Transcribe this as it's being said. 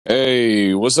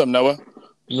Hey, what's up, Noah?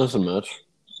 Nothing much.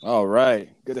 All right,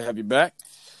 good to have you back.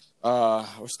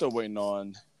 We're still waiting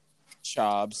on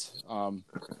Chobs.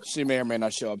 She may or may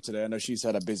not show up today. I know she's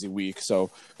had a busy week, so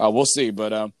we'll see.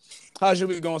 But how's your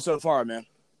week going so far, man?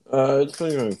 It's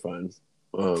been going fine.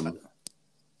 Um,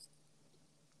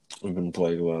 I've been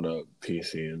playing a lot of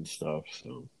PC and stuff,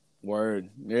 so Word,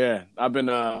 yeah. I've been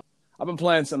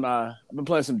playing some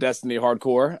Destiny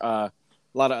hardcore.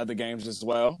 A lot of other games as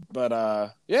well. But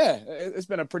yeah, it's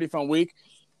been a pretty fun week.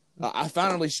 I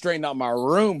finally straightened out my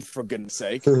room for goodness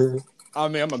sake. I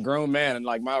mean, I'm a grown man, and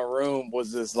like my room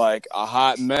was just like a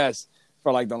hot mess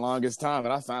for like the longest time,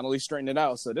 and I finally straightened it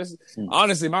out. So this,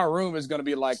 honestly, my room is gonna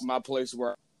be like my place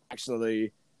where I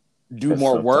actually do get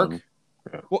more stuff work. done.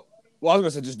 Yeah. Well, I was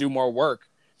gonna say just do more work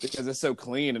because it's so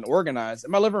clean and organized.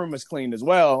 And my living room is clean as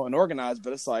well and organized,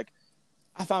 but it's like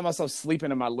I find myself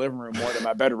sleeping in my living room more than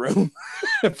my bedroom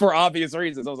for obvious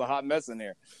reasons. It was a hot mess in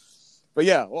there. But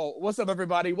yeah, well, what's up,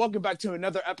 everybody? Welcome back to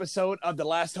another episode of The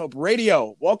Last Hope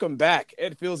Radio. Welcome back.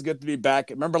 It feels good to be back.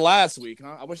 Remember last week,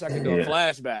 huh? I wish I could do a Yeah.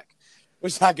 flashback.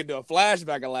 Wish I could do a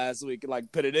flashback of last week and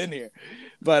like put it in here.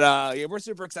 But yeah, we're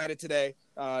super excited today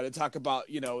to talk about,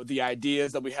 the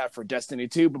ideas that we have for Destiny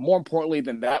 2. But more importantly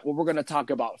than that, what we're going to talk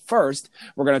about first,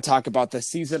 we're going to talk about the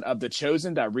season of The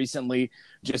Chosen that recently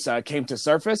just came to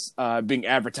surface, being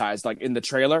advertised like in the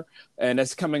trailer. And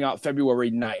it's coming out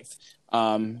February 9th.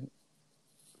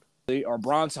 Or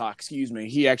Bronze Hawk, excuse me,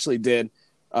 he actually did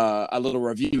a little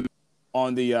review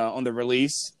on the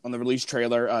release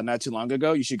trailer not too long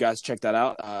ago. You should guys check that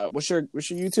out. What's your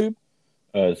YouTube?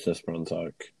 It's just Bron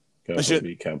Talk. I Capital should.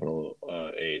 B, capital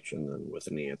H, and then with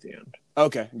an E at the end.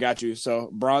 Okay, got you. So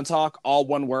Bronze Hawk, all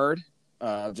one word,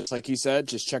 just like he said.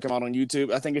 Just check him out on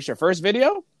YouTube. I think it's your first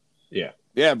video. Yeah.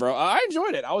 Yeah, bro. I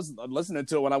enjoyed it. I was listening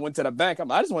to it when I went to the bank.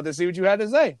 I just wanted to see what you had to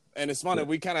say, and it's funny. Yeah.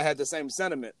 We kind of had the same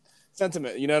sentiment.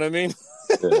 You know what I mean?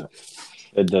 Yeah.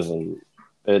 It doesn't.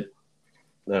 It.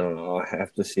 I don't know. I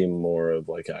have to see more of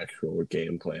like actual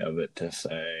gameplay of it to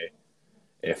say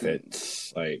if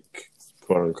it's like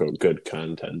quote unquote good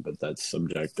content, but that's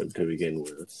subjective to begin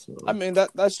with. So. I mean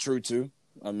that's true too.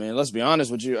 I mean, let's be honest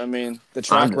with you. I mean, the I'm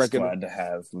track just record. glad to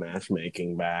have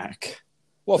matchmaking back.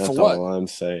 Well, for That's what? all I'm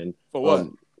saying. For what?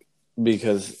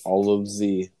 Because all of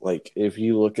the like, if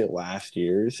you look at last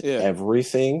year's, Yeah.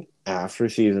 everything after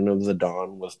Season of the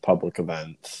Dawn was public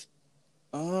events.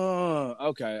 Oh,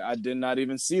 okay. I did not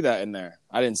even see that in there.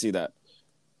 I didn't see that.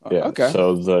 Yeah. Okay.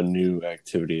 So the new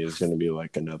activity is going to be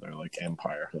like another like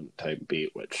Empire Hunt type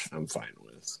beat, which I'm fine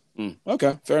with.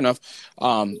 Okay. Fair enough.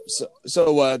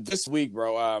 So this week,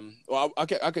 bro. Well, I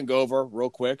can go over real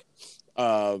quick.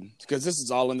 Because this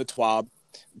is all in the TWAB.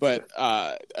 But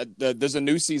there's a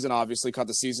new season, obviously, called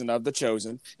the Season of the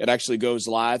Chosen. It actually goes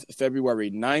live February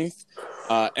 9th.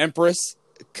 Empress,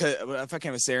 if I can't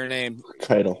even say her name,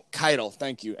 Keitel,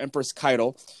 thank you. Empress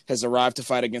Keitel has arrived to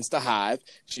fight against the Hive.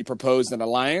 She proposed an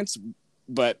alliance,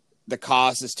 but the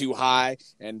cost is too high,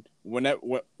 and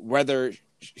whether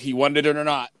he wanted it or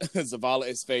not, Zavala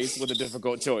is faced with a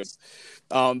difficult choice.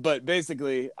 But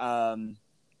basically, yeah,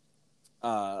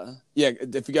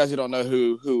 if you guys don't know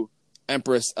who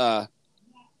Empress, what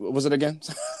was it again?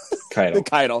 Keitel.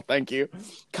 Keitel, thank you.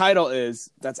 Keitel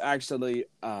that's actually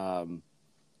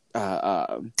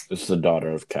It's the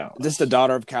daughter of Cal. this is the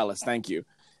daughter of Callus, thank you.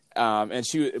 And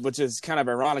which is kind of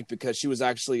ironic because she was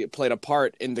actually played a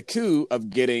part in the coup of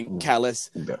getting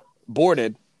Callus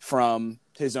boarded from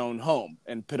his own home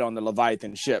and put on the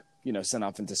Leviathan ship, sent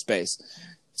off into space.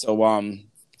 So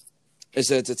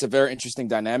it's a very interesting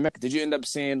dynamic. Did you end up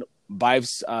seeing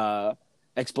Bive's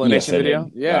explanation video?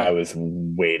 Yeah, I was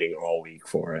waiting all week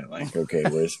for it. Like, okay,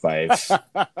 where's Bive?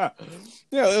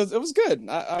 Yeah, it was good.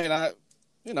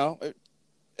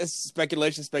 It's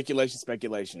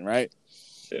speculation, right?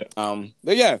 Yeah.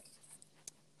 But yeah.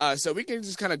 So we can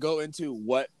just kind of go into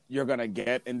what you're gonna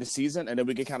get in the season, and then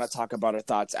we can kind of talk about our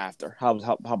thoughts after. How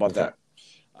about that?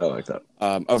 I like that.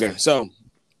 Okay, so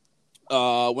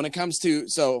when it comes to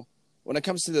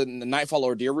the Nightfall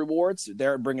Ordeal rewards,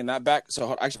 they're bringing that back.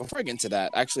 So actually, before I get into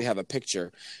that, I actually have a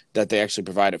picture that they actually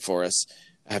provided for us.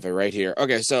 I have it right here.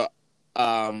 Okay, so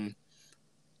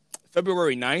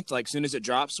February 9th, like soon as it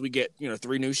drops, we get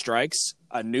 3 new strikes,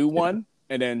 a new one,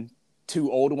 and then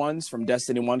 2 old ones from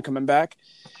Destiny 1 coming back.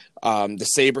 The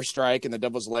Saber Strike and the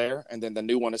Devil's Lair, and then the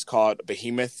new one is called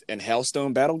Behemoth and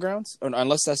Hailstone Battlegrounds. Or,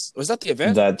 unless was that the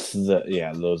event?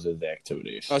 Those are the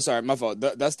activities. Oh, sorry, my fault.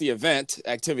 That's the event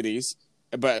activities,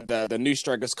 but the new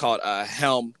strike is called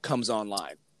Helm Comes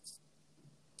Online.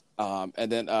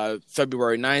 And then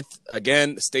February 9th,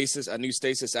 again, a new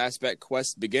Stasis aspect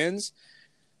quest begins.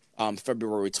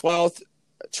 February 12th,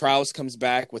 Trials comes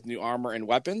back with new armor and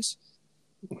weapons.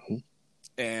 Mm-hmm.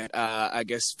 And I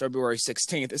guess February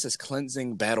 16th, this is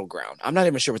Cleansing Battleground. I'm not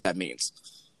even sure what that means.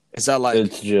 Is that like...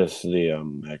 It's just the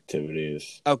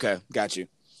activities. Okay, got you.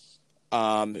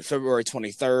 February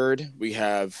 23rd, we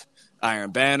have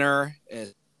Iron Banner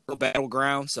and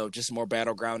Battleground, so just more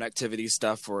Battleground activity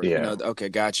stuff for, okay,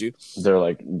 got you. They're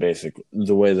like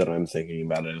the way that I'm thinking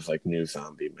about it is like new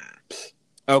zombie maps.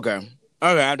 Okay,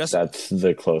 that's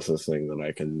the closest thing that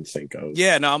I can think of.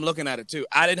 Yeah, no, I'm looking at it too.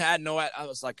 I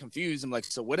was like confused. I'm like,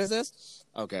 so what is this?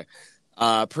 Okay.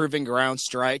 Proving Ground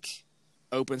Strike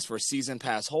opens for season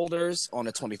pass holders on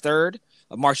the 23rd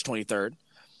of March 23rd.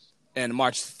 And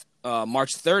March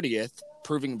 30th,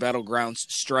 Proving Battlegrounds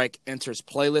Strike enters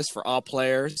playlist for all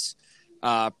players.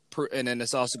 And then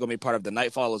it's also going to be part of the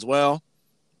Nightfall as well.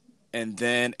 And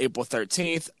then April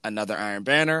 13th, another Iron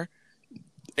Banner.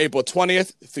 April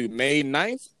 20th through May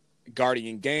 9th,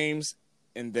 Guardian Games.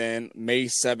 And then May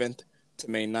 7th to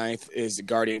May 9th is the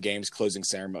Guardian Games closing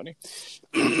ceremony.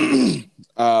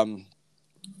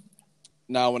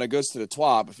 Now, when it goes to the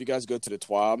TWAB, if you guys go to the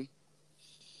TWAB,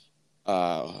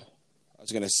 I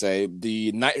was going to say,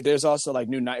 there's also like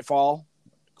new Nightfall,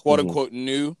 quote-unquote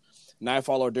new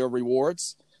Nightfall Ordeal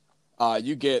rewards.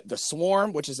 You get the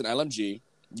Swarm, which is an LMG.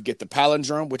 You get the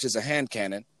Palindrome, which is a hand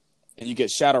cannon. And you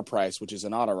get Shadow Price, which is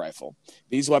an auto rifle.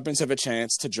 These weapons have a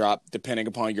chance to drop depending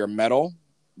upon your metal,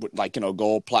 like,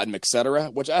 gold, platinum, etc.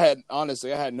 Which I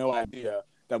had no idea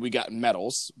that we got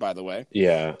medals, by the way.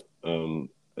 Yeah.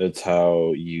 It's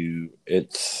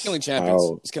killing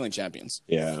champions. It's killing champions.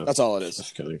 Yeah. That's all it is.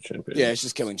 Just killing champions. Yeah, it's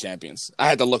just killing champions. I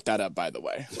had to look that up, by the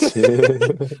way.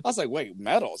 I was like, wait,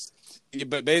 medals.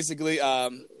 But basically,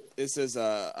 this is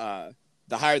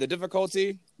the higher the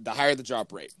difficulty, the higher the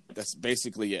drop rate. That's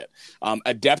basically it.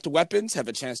 Adept weapons have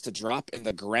a chance to drop in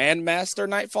the Grandmaster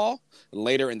Nightfall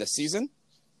later in the season.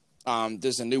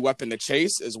 There's a new weapon to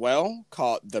chase as well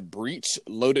called the Breach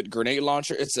Loaded Grenade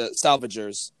Launcher. It's a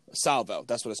Salvager's Salvo.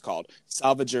 That's what it's called.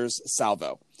 Salvager's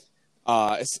Salvo.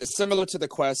 It's similar to the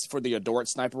quest for the Adored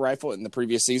Sniper Rifle in the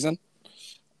previous season.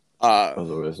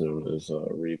 Otherwise known as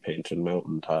Repainted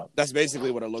Mountaintop. That's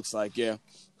basically what it looks like, yeah.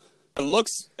 It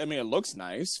looks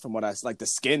nice from what like the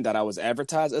skin that I was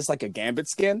advertised. It's like a Gambit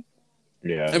skin.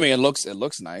 Yeah. I mean, it looks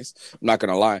nice. I'm not going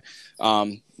to lie.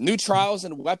 New trials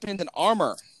and weapons and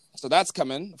armor. So that's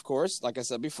coming, of course, like I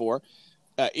said before.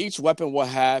 Each weapon will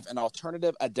have an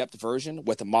alternative adept version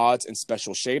with mods and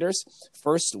special shaders.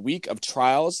 First week of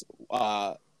trials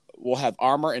will have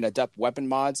armor and adept weapon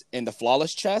mods in the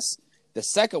flawless chest. The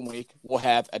second week will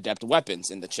have adept weapons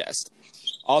in the chest.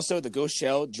 Also, the Ghost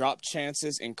Shell drop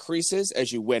chances increases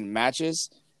as you win matches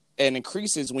and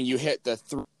increases when you hit the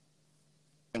 3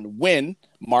 and win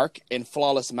mark in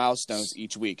flawless milestones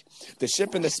each week. The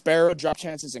Ship and the Sparrow drop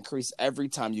chances increase every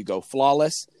time you go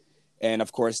flawless. And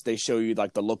of course, they show you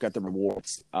like the look at the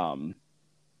rewards, in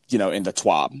the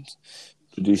TWAB.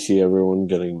 Did you see everyone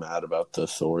getting mad about the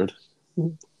sword?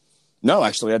 No,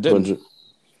 actually, I didn't.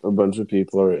 A bunch of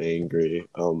people are angry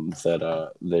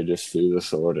that they just threw the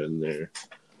sword in there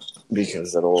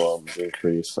because it'll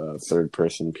increase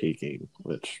third-person peeking,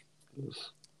 which is,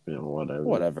 whatever.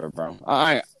 Whatever, bro.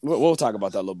 We'll talk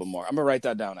about that a little bit more. I'm gonna write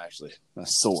that down. Actually, a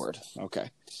sword. Okay.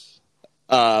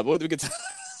 What did we get to?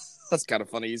 That's kind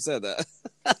of funny you said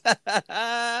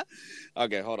that.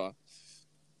 Okay, hold on.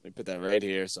 Let me put that right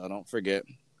here so I don't forget.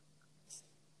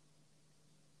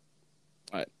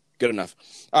 All right. Good enough.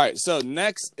 All right, so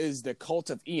next is the Cult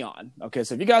of Eon. Okay,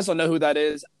 so if you guys don't know who that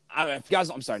is, I'm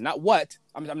sorry, not what.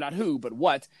 I'm not who, but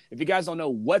what. If you guys don't know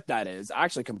what that is, I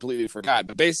actually completely forgot.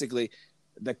 But basically,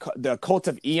 the Cult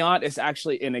of Eon is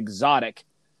actually an exotic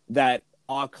that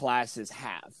all classes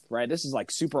have, right? This is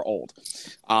like super old.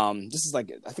 This is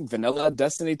like, I think, vanilla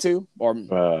Destiny 2? Or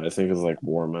I think it's like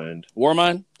Warmind.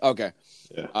 Warmind? Okay.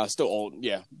 Yeah. Still old,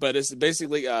 yeah. But it's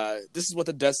basically, this is what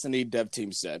the Destiny dev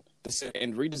team said.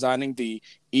 In redesigning the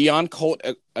Eon Cult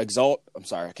Exalt, I'm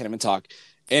sorry, I can't even talk.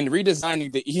 In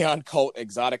redesigning the Eon Cult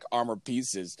exotic armor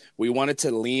pieces, we wanted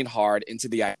to lean hard into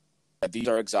the idea that these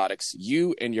are exotics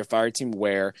you and your fire team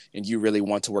wear, and you really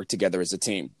want to work together as a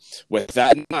team. With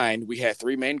that in mind, we had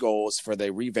 3 main goals for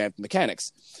the revamped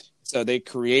mechanics. So they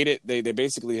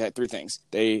basically had 3 things.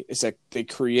 They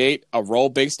create a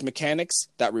role-based mechanics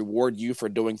that reward you for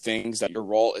doing things that your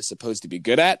role is supposed to be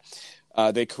good at.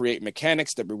 They create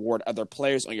mechanics that reward other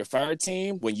players on your fire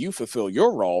team when you fulfill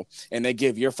your role, and they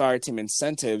give your fire team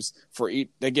incentives for each.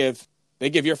 They give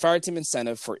your fire team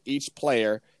incentive for each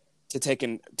player to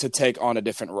take on a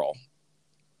different role.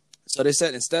 So they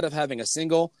said instead of having a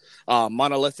single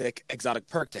monolithic exotic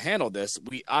perk to handle this,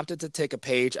 we opted to take a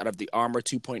page out of the Armor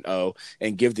 2.0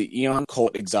 and give the Eon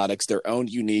Cult exotics their own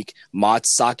unique mod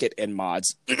socket and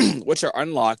mods, which are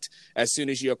unlocked as soon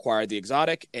as you acquire the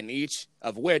exotic, and each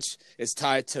of which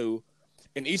to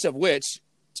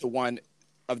one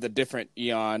of the different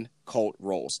Eon Cult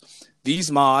roles.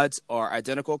 These mods are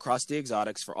identical across the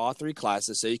exotics for all three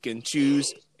classes, so you can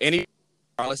choose any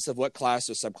regardless of what class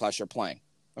or subclass you're playing.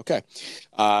 Okay.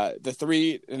 They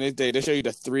show you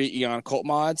the three Eon Cult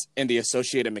mods and the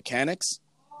associated mechanics.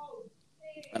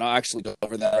 And I'll actually go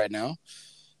over that right now.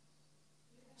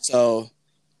 So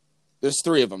there's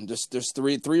three of them. There's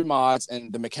three mods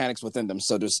and the mechanics within them.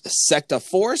 So there's Sect of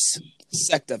Force,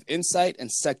 Sect of Insight,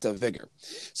 and Sect of Vigor.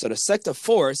 So the Sect of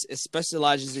Force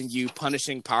specializes in you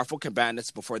punishing powerful combatants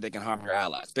before they can harm your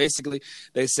allies. Basically,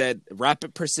 they said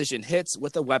rapid precision hits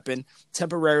with a weapon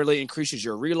temporarily increases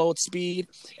your reload speed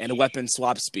and weapon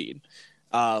swap speed.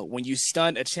 When you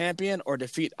stun a champion or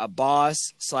defeat a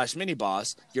boss/mini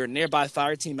boss, your nearby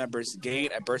fire team members gain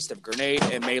a burst of grenade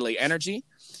and melee energy.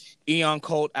 Eon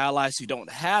Cult allies who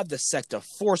don't have the Sect of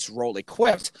Force role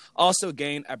equipped also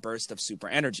gain a burst of super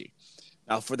energy.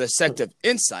 Now, for the Sect of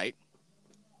Insight,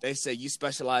 they say you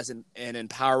specialize in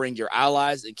empowering your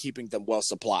allies and keeping them well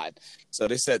supplied. So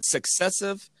they said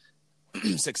successive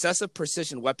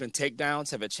precision weapon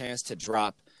takedowns have a chance to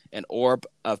drop an orb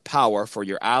of power for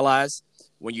your allies.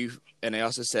 And they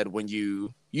also said when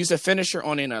you use a finisher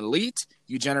on an elite,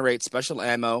 you generate special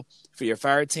ammo for your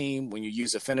fire team. When you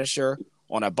use a finisher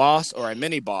on a boss or a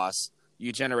mini boss,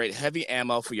 you generate heavy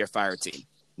ammo for your fire team.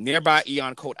 Nearby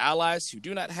Eon Cult allies who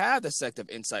do not have the Sect of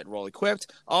Insight role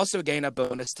equipped also gain a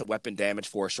bonus to weapon damage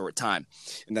for a short time.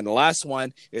 And then the last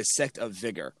one is Sect of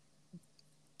Vigor.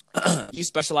 You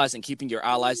specialize in keeping your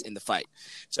allies in the fight.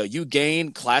 So you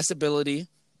gain class ability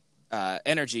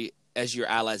energy as your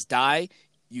allies die.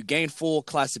 You gain full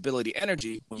class ability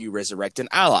energy when you resurrect an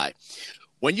ally.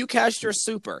 When you cast your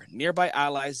super, nearby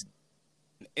allies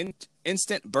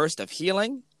instant burst of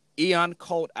healing. Eon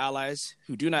Cult allies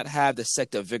who do not have the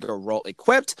Sect of Vigor role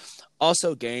equipped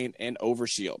also gain an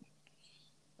overshield.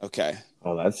 Okay.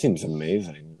 Oh, that seems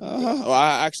amazing. Well,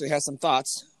 I actually had some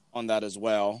thoughts on that as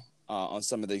well, on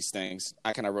some of these things.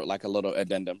 I kind of wrote like a little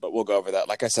addendum, but we'll go over that,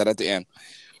 like I said, at the end.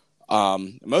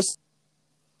 Most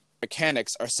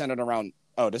mechanics are centered around...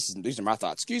 these are my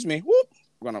thoughts. Excuse me. Whoop.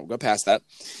 We're going to go past that.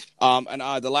 And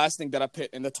the last thing that I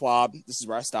put in the TWAB, this is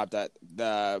where I stopped at,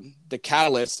 the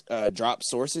catalyst drop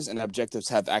sources and objectives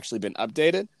have actually been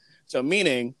updated. So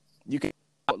meaning you can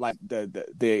like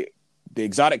the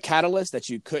exotic catalyst that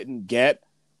you couldn't get,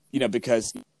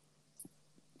 because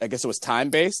I guess it was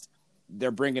time-based. They're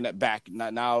bringing it back.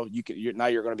 Now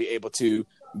you're going to be able to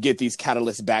get these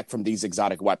catalysts back from these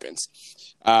exotic weapons.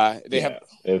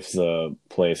 If the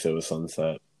place it was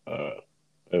sunset,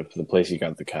 if the place you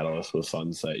got the catalyst was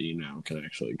sunset, you now can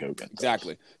actually go get those.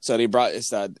 Exactly. So they brought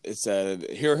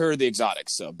here are the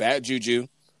exotics. So Bad Juju,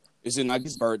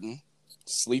 Izanagi's Burden,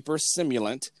 Sleeper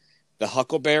Simulant, the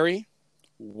Huckleberry,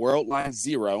 Worldline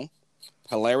Zero,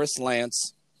 Polaris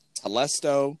Lance,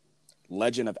 Telesto,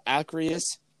 Legend of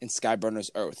Acreus, and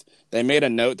Skyburner's Oath. They made a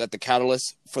note that the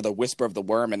catalysts for the Whisper of the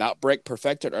Worm and Outbreak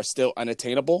Perfected are still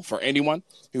unattainable for anyone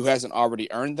who hasn't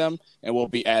already earned them and will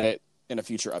be added in a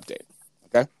future update.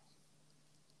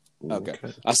 Okay.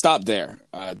 I stopped there.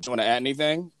 Do you want to add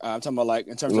anything? I'm talking about like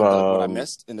in terms of what I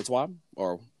missed in the TWAB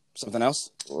or something else?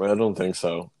 I don't think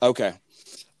so. Okay.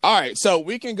 All right. So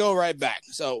we can go right back.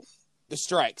 So the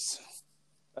strikes.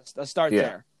 Let's start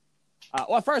there.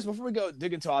 Well, first, before we go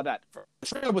dig into all that, the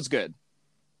trailer was good.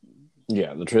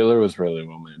 Yeah, the trailer was really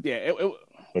well made. Yeah,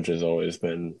 which has always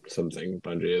been something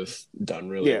Bungie has done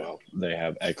really well. They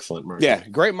have excellent marketing. Yeah,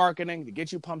 great marketing to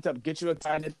get you pumped up, get you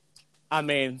excited. I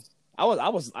mean,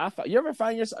 you ever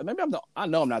find yourself? Maybe I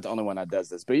know I'm not the only one that does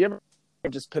this, but you ever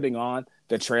just putting on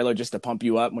the trailer just to pump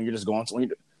you up when you're just going?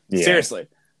 Seriously,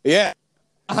 yeah.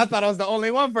 I thought I was the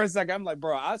only one for a second. I'm like,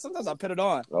 bro, sometimes I put it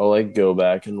on. I'll like go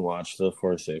back and watch the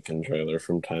Forsaken trailer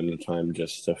from time to time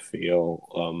just to feel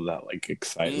that like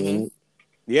excitement. Mm-hmm.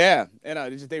 Yeah,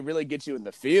 they really get you in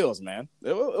the feels, man.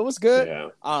 It was good.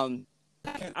 Yeah.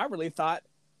 I really thought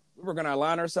we were gonna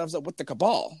line ourselves up with the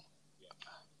Cabal.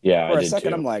 Yeah, for a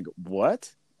second, too. I'm like,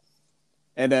 what?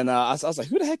 And then I was like,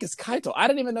 who the heck is Kaito? I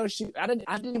didn't even know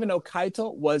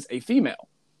Kaito was a female.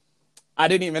 I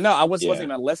didn't even know. I wasn't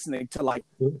even listening to like,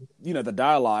 the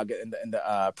dialogue and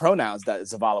the pronouns that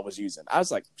Zavala was using. I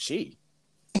was like, she.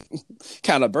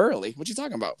 Kind of burly. What you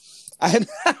talking about? I had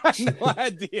no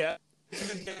idea.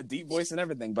 Deep voice and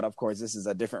everything, but of course, this is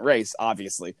a different race,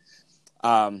 obviously.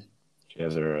 She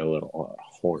has her little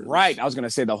horns. Right. I was gonna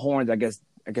say the horns. I guess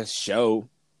show.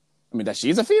 I mean that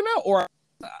she's a female, or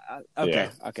okay,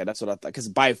 that's what I thought. Because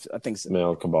Bife, I think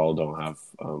male Cabal don't have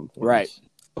horns. Right.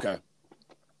 Okay.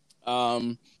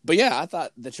 But yeah, I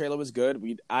thought the trailer was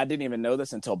good. I didn't even know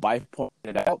this until Bife pointed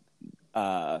it out.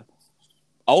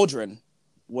 Aldrin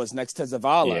was next to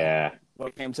Zavala. Yeah. When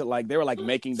it came to they were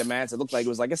making demands. It looked like it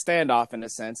was like a standoff in a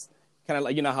sense. Kind of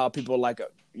like how people make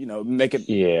it.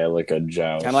 Yeah, like a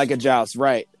joust. Kind of like a joust,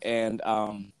 right? And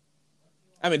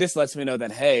I mean, this lets me know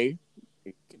that hey,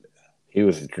 he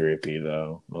was drippy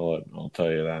though. I'll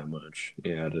tell you that much.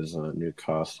 He had his new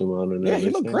costume on and everything.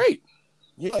 He looked great.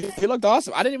 He looked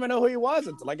awesome. I didn't even know who he was.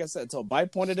 Like I said, until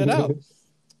Bite pointed it out.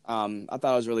 I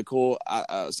thought it was really cool.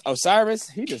 Osiris,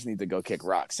 he just needs to go kick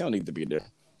rocks. He don't need to be there.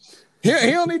 He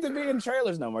don't need to be in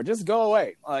trailers no more. Just go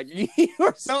away. You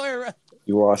are so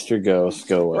you lost your ghost.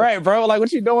 Go away. Right, bro.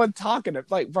 What you doing talking to?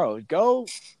 Bro, go.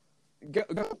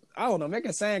 I don't know. Make a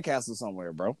sandcastle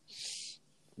somewhere, bro.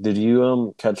 Did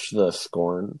you catch the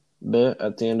Scorn bit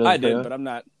at the end of the video? I did, but I'm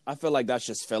not. I feel like that's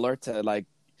just filler to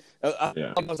I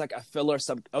was like a filler.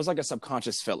 I was like a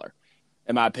subconscious filler,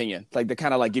 in my opinion. They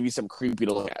kind of give you some creepy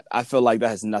to look at. I feel like that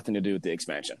has nothing to do with the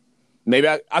expansion. Maybe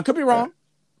I could be wrong.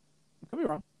 I could be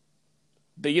wrong.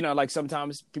 But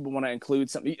sometimes people want to include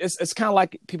something. It's kind of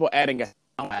like people adding a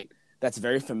sound that's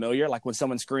very familiar, like when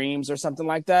someone screams or something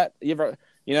like that. You know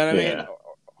what I mean?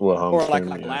 Or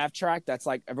laugh track that's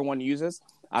everyone uses.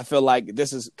 I feel like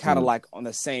this is kind of on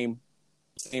the same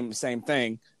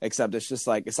thing, except it's just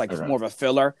more of a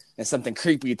filler and something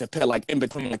creepy to put in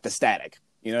between the static.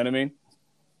 You know what I mean?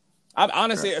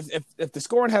 Honestly, if the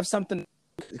Scorn have something,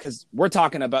 because we're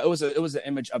talking about it was an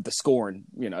image of the Scorn.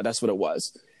 That's what it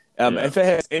was. If it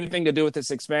has anything to do with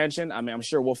this expansion, I mean, I'm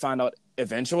sure we'll find out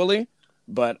eventually.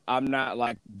 But I'm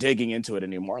not digging into it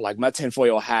anymore. My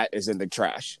tinfoil hat is in the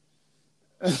trash.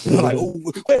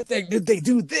 What did they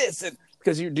do this? And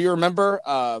because do you remember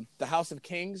the House of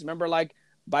Kings? Remember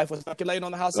Bife was speculating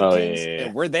on the House of Kings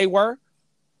and where they were. And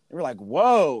we're like,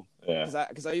 whoa. Yeah.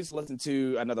 Because I used to listen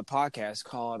to another podcast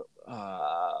called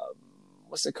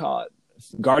what's it called?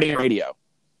 Guardian Radio.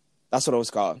 That's what it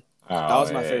was called. That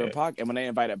was my favorite podcast. And when they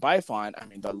invited Bife on, I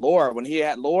mean, the lore, when he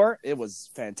had lore, it was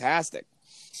fantastic.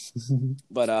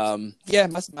 But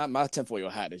my tinfoil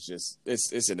hat is just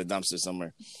it's in the dumpster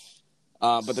somewhere.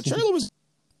 But the trailer was.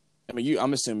 I mean,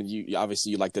 I'm assuming you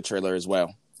obviously you like the trailer as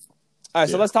well. All right,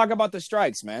 so let's talk about the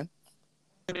strikes, man.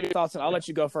 I'll let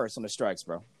you go first on the strikes,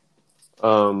 bro.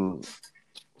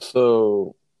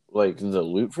 So the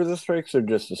loot for the strikes or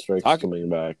just the strikes coming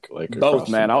back? Both,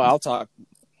 man. I'll talk.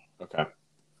 Okay.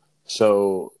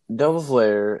 So Devil's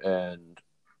Lair and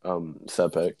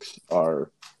Sepex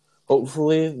are.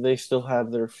 Hopefully, they still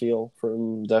have their feel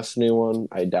from Destiny 1.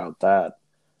 I doubt that.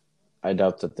 I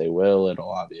doubt that they will.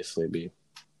 It'll obviously be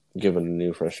given a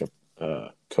new, fresh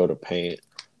coat of paint.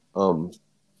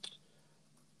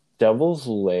 Devil's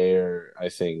Lair, I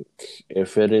think,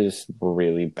 if it is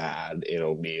really bad,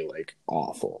 it'll be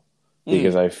awful.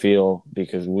 Because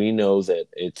we know that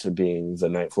it's being the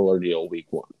Nightfall Ordeal week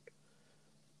 1,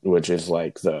 which is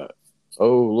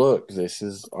oh, look, this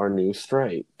is our new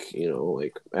strike,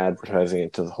 advertising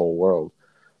it to the whole world.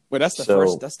 Wait, that's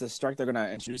the strike they're going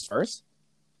to introduce first?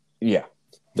 Yeah.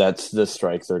 That's the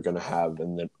strike they're going to have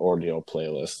in the Ordeal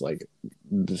playlist,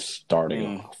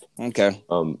 starting off. Okay.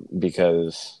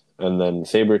 And then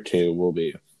Saber 2 will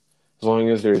be, as long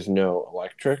as there's no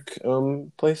electric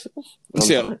places. You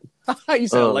said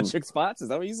electric spots? Is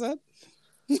that what you said?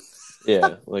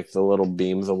 Yeah, the little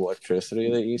beams of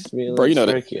electricity that used to be in bro,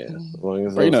 strike. Yeah, as long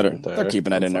as they're keeping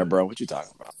that in there, bro. What you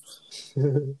talking about?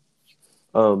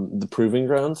 The Proving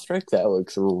Ground strike, that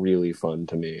looks really fun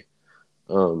to me.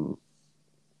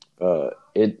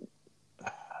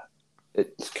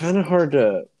 It's kind of hard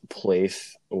to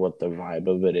place what the vibe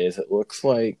of it is. It looks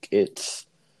like it's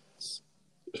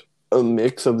a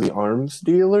mix of the Arms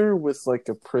Dealer with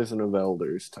a Prison of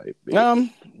Elders type beat.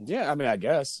 Yeah, I mean, I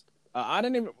guess I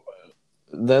didn't even.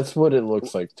 That's what it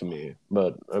looks like to me,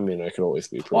 but I mean, I could always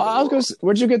be. Well, I was going to say,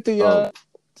 where'd you get the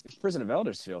Prison of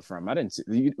Elders feel from? I didn't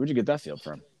see. Where'd you get that feel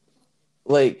from?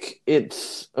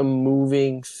 It's a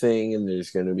moving thing, and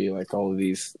there's going to be all of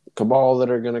these Cabal that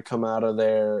are going to come out of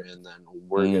there, and then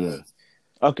we're going to.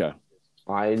 Okay.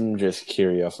 I'm just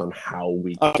curious on how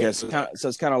we. Okay, so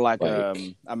it's kind of like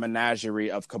a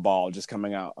menagerie of Cabal just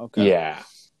coming out. Okay. Yeah.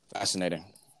 Fascinating.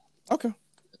 Okay.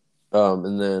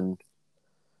 And then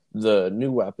the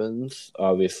new weapons,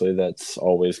 obviously, that's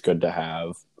always good to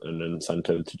have. An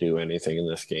incentive to do anything in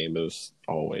this game is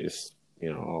always,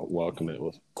 I'll welcome it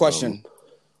with. Question.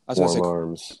 I was going to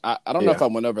Form say, arms. I don't know if I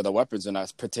went over the weapons or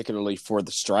not, particularly for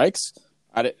the strikes.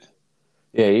 I did.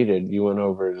 Yeah, you did. You went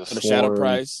over the For the shadow swarm.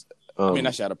 price. I mean,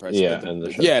 not shadow price. Yeah, and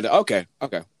the yeah. Okay.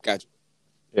 Gotcha.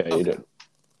 Yeah, you did.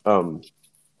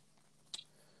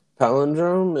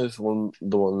 Palindrome is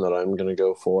the one that I'm gonna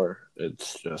go for.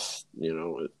 It's just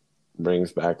it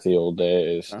brings back the old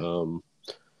days. Huh?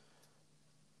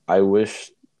 I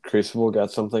wish Crucible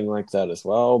got something like that as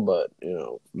well, but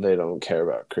they don't care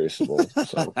about Crucible,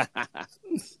 so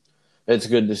it's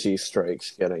good to see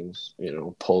strikes getting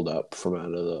pulled up from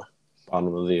out of the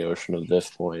bottom of the ocean at this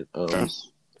point.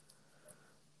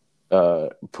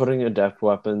 Putting adept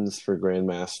weapons for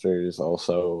grandmasters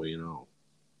also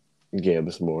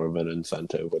gives more of an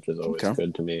incentive, which is always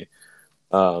good to me.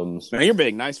 Man, you're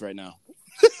being nice right now.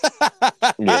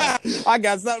 Yeah, I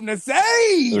got something to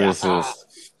say.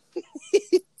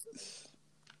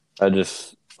 I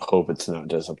just hope it's not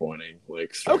disappointing.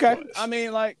 Okay, I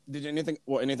mean, did you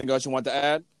anything else you want to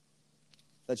add?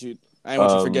 I ain't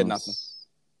want you to forget nothing.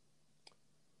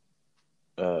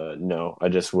 No, I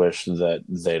just wish that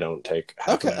they don't take.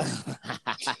 Okay.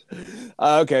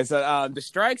 Okay, so the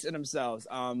strikes in themselves.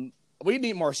 We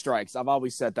need more strikes. I've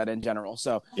always said that in general.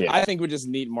 So I think we just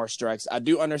need more strikes. I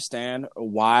do understand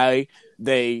why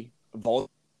they vote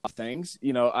things.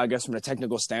 I guess from a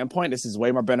technical standpoint, this is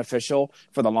way more beneficial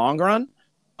for the long run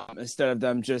instead of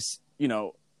them just having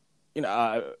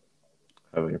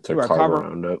to carve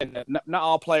around it. And not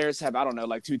all players have 2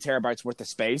 terabytes worth of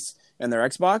space in their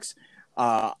Xbox.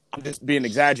 I'm just being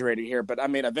exaggerated here, but I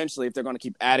mean, eventually, if they're going to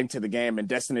keep adding to the game and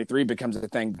Destiny 3 becomes a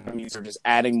thing, that means they're just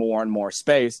adding more and more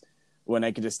space when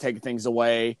they can just take things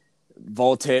away,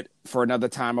 vault it for another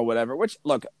time or whatever, which,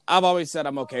 look, I've always said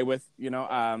I'm okay with,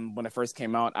 when it first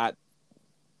came out.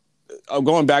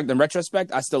 Going back in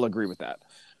retrospect, I still agree with that.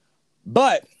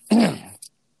 But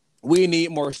we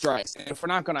need more strikes. And if we're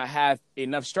not going to have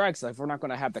enough strikes, if we're not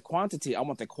going to have the quantity, I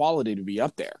want the quality to be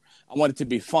up there. I want it to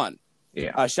be fun.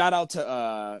 Yeah. Shout out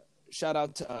to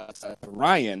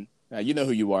Ryan. You know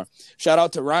who you are. Shout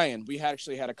out to Ryan. We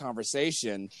actually had a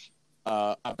conversation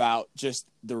about just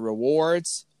the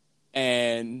rewards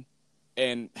and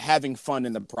having fun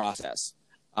in the process.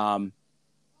 We're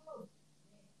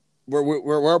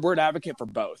an advocate for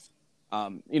both.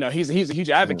 He's a huge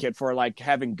advocate for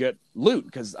having good loot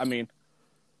because I mean,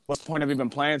 what's the point of even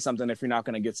playing something if you're not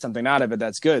going to get something out of it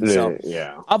that's good? So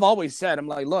I've always said, I'm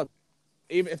like, look.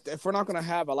 Even if we're not going to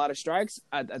have a lot of strikes,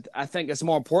 I think it's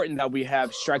more important that we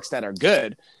have strikes that are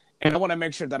good, and I want to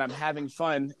make sure that I'm having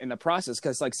fun in the process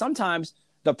because, sometimes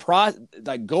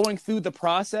going through the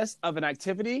process of an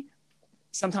activity,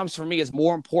 sometimes for me is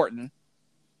more important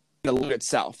than the loot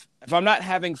itself. If I'm not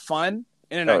having fun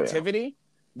in an activity,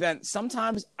 then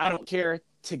sometimes I don't care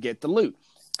to get the loot.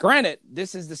 Granted,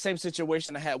 this is the same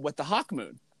situation I had with the Hawk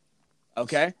Moon.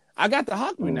 Okay, I got the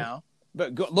Hawk Moon now.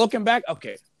 But looking back,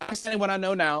 understanding what I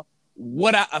know now,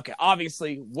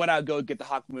 obviously, would I go get the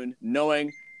Hawk Moon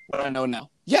knowing what I know now?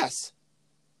 Yes.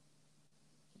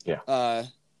 Yeah.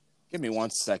 Give me 1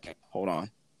 second. Hold on.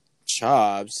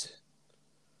 Chobs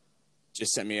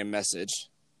just sent me a message.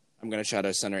 I'm going to try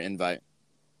to send her an invite.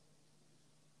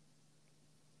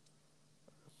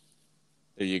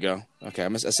 There you go. Okay, I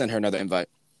sent her another invite.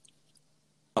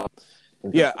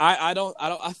 Yeah,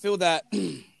 I feel that...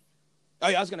 Oh,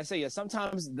 yeah, I was gonna say,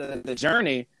 sometimes the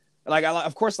journey,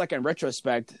 of course, in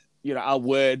retrospect, I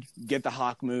would get the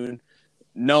Hawk Moon,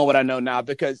 know what I know now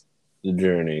because the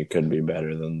journey could be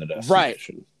better than the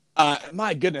destination. Right.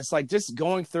 My goodness, just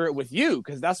going through it with you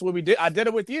because that's what we did. I did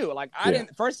it with you. I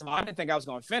didn't think I was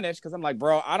gonna finish because I'm like,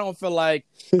 bro, I don't feel like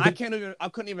I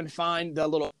couldn't even find the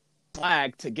little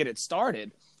flag to get it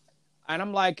started, and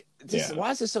I'm like,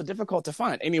 why is this so difficult to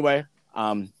find? Anyway,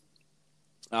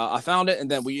 I found it,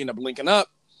 and then we ended up linking up,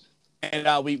 and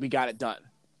we got it done.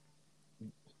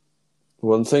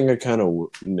 One thing I kind of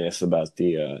miss about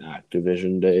the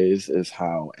Activision days is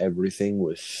how everything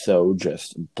was so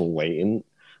just blatant.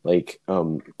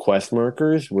 Quest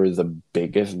markers were the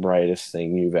biggest, brightest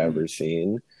thing you've ever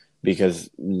seen because,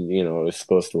 it was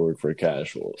supposed to work for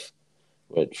casuals,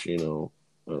 which,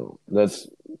 that's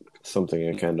something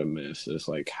I kind of miss is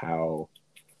how...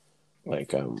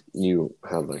 you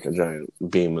have a giant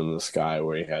beam in the sky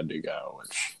where you had to go,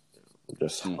 which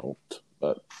just helped.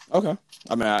 But okay,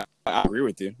 I mean, I agree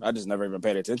with you. I just never even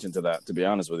paid attention to that, to be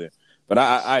honest with you. But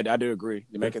I do agree.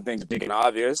 You're making things big and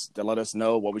obvious to let us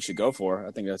know what we should go for. I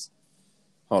think that's.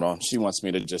 Hold on, she wants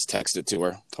me to just text it to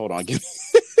her. Hold on, give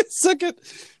me a second.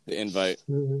 The invite.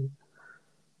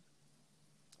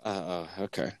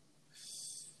 Okay.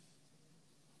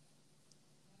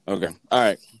 Okay. All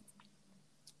right.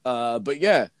 But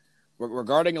yeah,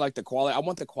 regarding like the quality, I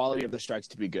want the quality of the strikes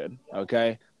to be good.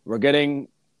 Okay, we're getting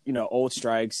old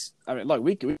strikes. I mean, look,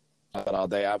 we talk about it all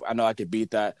day. I know I could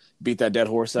beat that dead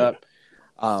horse up.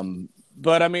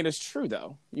 But I mean, it's true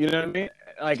though. You know what I mean?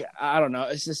 Like, I don't know.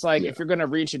 It's just like if you're gonna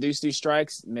reintroduce these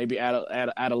strikes, maybe add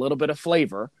a little bit of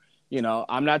flavor.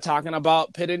 I'm not talking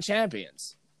about pit and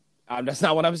champions. That's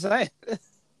not what I'm saying.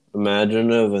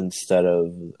 Imagine if instead of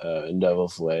in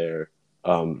Devil's Lair,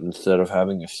 instead of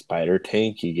having a spider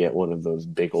tank, you get one of those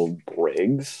big old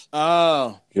brigs.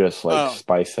 Oh, just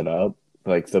spice it up,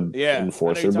 like the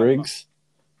Enforcer brigs.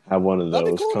 Have one of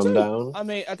those cool come too. down. I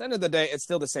mean, at the end of the day, it's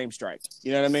still the same strike.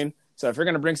 You know what I mean? So if you're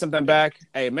gonna bring something back,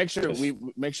 hey, make sure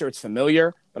it's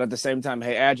familiar, but at the same time,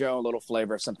 hey, add your own little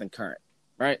flavor of something current,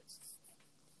 right?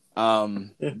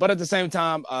 But at the same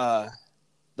time,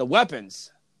 the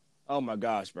weapons. Oh my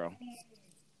gosh, bro!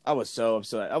 I was so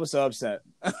upset.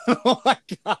 Oh my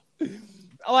god!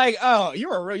 Like, oh,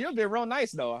 you're being real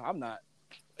nice though. I'm not.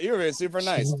 You're being super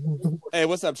nice. Hey,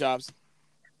 what's up, Chops?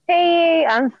 Hey,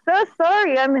 I'm so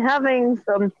sorry. I'm having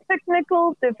some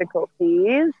technical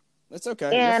difficulties. It's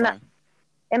okay. You're fine.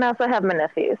 And I also have my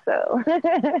nephew, so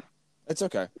it's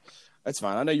okay. It's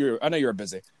fine. I know you're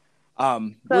busy.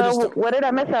 So what did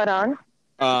I miss out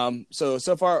on? So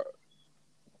far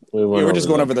we're just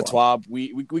going over the TWAB.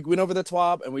 We went over the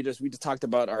TWAB and we just talked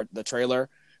about the trailer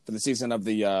for the season of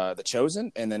the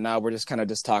Chosen, and then now we're just kind of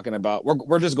just talking about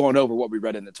we're just going over what we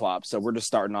read in the TWAB. So we're just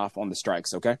starting off on the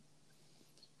strikes, okay?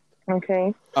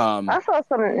 Okay. I saw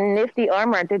some nifty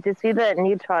armor. Did you see that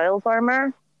new Trials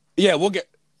armor? Yeah, we'll get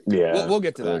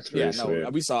to that. Yeah, no,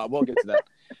 we saw it. We'll get to that.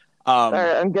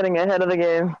 Sorry, I'm getting ahead of the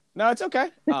game. No, it's okay.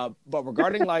 But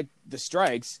regarding like the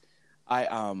strikes,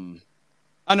 I'm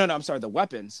sorry, the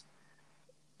weapons.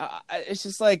 It's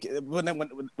just like when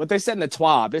what they said in the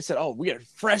TWAB, they said, "Oh, we had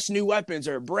fresh new weapons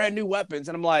or brand new weapons,"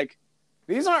 and I'm like,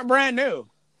 these aren't brand new.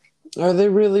 Are they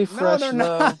really fresh? No, they're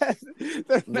not.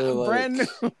 They're not brand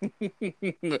new.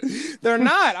 They're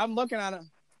not. I'm looking at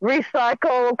them.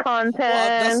 Recycle content.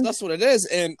 Well, that's what it is,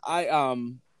 and I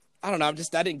don't know.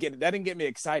 That didn't get me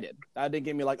excited. That didn't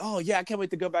get me like, oh yeah, I can't wait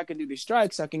to go back and do these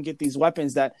strikes. So I can get these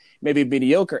weapons that may be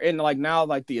mediocre, and like now,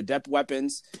 like the adept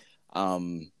weapons,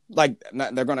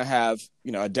 they're gonna have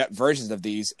adept versions of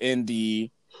these in the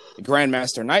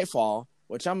Grandmaster Nightfall,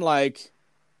 which I'm like,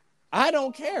 I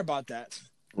don't care about that.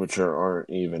 Which aren't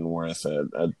even worth it.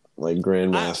 Like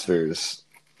Grandmasters,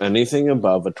 anything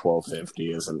above a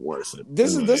 1250 isn't worth it.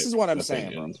 This is what I'm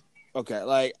saying, bro. Okay,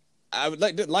 like I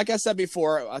would like I said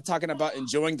before, talking about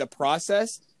enjoying the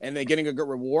process and then getting a good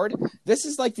reward. This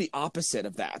is like the opposite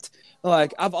of that.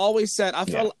 Like I've always said, I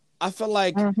feel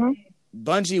like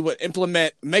Bungie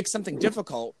would make something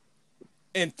difficult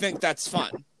and think that's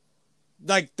fun.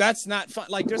 Like that's not fun.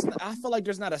 Like I feel like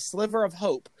there's not a sliver of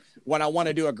hope when I want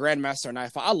to do a Grandmaster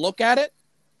Nightfall. I look at it,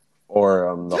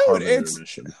 or the Harbinger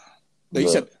mission. You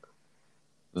said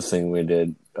the thing we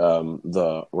did,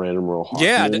 the random roll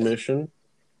Harbinger mission.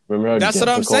 Remember that's what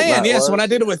I'm saying. Yes, when I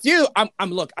did it with you,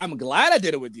 I'm glad I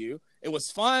did it with you. It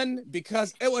was fun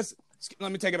because it was.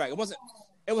 Let me take it back.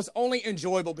 It was only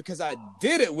enjoyable because I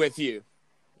did it with you.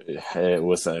 It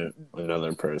was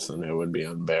another person. It would be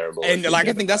unbearable. And like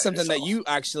I think that's something that you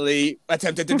actually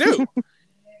attempted to do.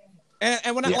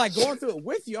 and when I like going through it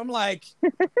with you, I'm like,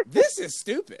 this is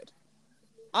stupid.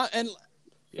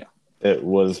 It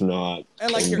was not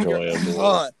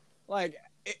enjoyable. Like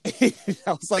I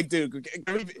was like, dude,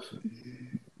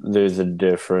 there's a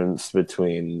difference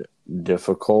between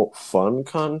difficult fun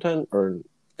content or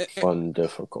fun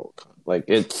difficult content. Like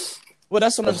it's. Well,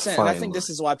 that's what I'm saying. I think this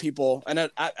is why people, and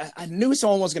I knew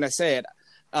someone was going to say it.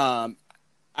 I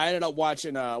ended up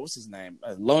watching, what's his name?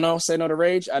 Lono, Say No to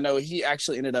Rage. I know he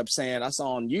actually ended up saying, I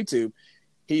saw on YouTube,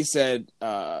 he said,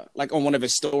 like on one of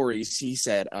his stories, he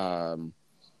said,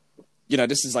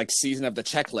 this is like season of the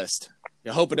checklist.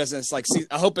 I hope it doesn't,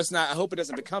 I hope it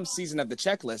doesn't become season of the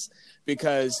checklist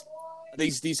because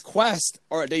these quests,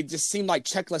 they just seem like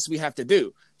checklists we have to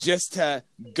do just to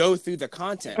go through the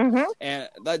content. And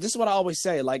this is what I always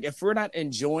say, like if we're not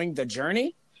enjoying the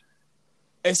journey,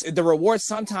 it's the reward.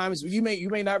 Sometimes you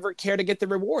may never care to get the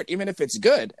reward even if it's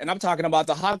good. And I'm talking about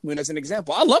the Hawk Moon as an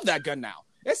example. I love that gun now.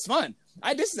 It's fun.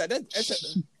 I mean,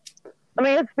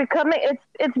 it's becoming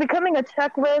a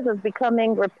checklist. It's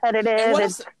becoming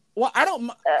repetitive. I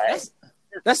don't.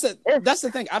 That's the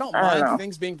thing. I don't mind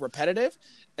things being repetitive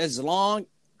as long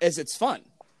as it's fun.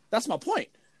 That's my point.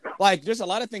 Like, there's a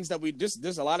lot of things that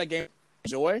there's a lot of games I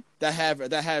enjoy that have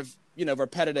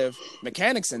repetitive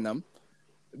mechanics in them,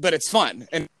 but it's fun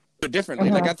and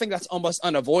differently. Like, I think that's almost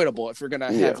unavoidable if you're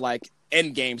gonna have like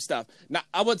end game stuff. Now,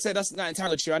 I would say that's not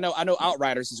entirely true. I know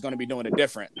Outriders is going to be doing it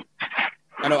different.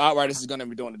 I know Outriders is going to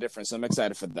be doing a different, so I'm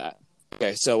excited for that.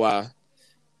 Okay, so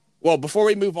well, before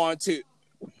we move on to,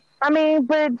 I mean,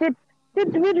 but did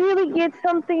we really get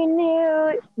something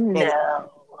new?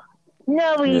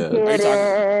 No, we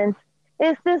didn't.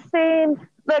 It's the same.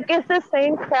 Look, it's the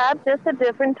same crap, just a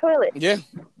different toilet. Yeah,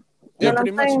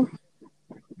 pretty much.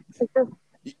 It's just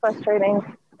frustrating.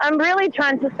 I'm really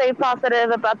trying to stay positive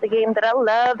about the game that I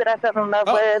love, that I fell in love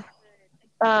with.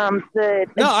 I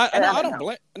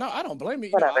don't blame you.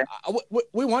 Whatever.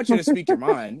 We want you to speak your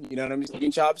mind. You know what I mean?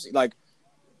 Speaking chops, like.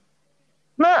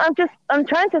 No, I'm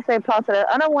trying to stay positive.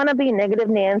 I don't want to be negative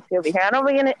Nancy over here. I don't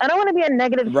want to be a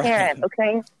negative parent,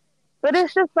 okay? But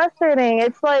it's just frustrating.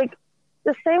 It's like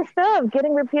the same stuff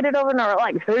getting repeated over and over.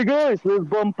 Like, hey guys,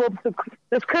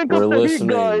 let's crank up the heat,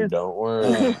 guys. Don't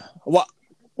worry. Well,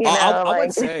 I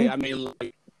would say, I mean,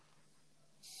 like,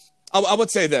 I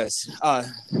would say this.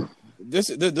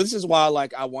 This is why,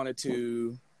 like, I wanted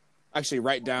to actually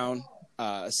write down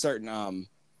a certain.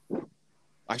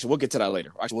 Actually, we'll get to that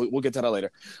later. We'll get to that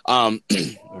later.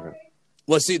 Okay.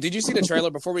 Well, see, did you see the trailer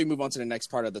before we move on to the next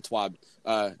part of the TWAB?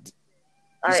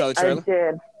 You saw the trailer? I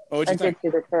did. What did you think? I did see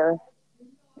the trailer.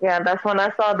 Yeah, that's when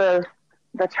I saw the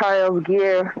Trials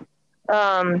gear.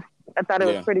 I thought it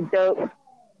was pretty dope.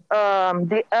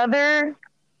 The other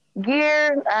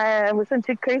gear, I wasn't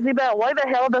too crazy about. Why the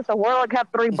hell does a Warlock have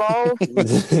 3 balls?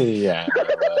 Yeah.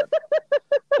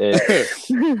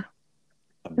 It's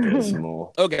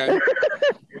abysmal. Okay.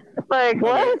 Like,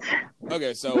 what?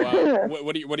 Okay, so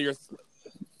what are your...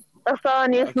 I saw a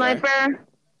new sniper.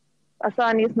 I saw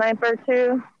a new sniper,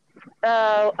 too.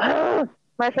 My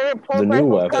favorite pulse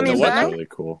rifle coming back. Really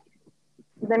cool.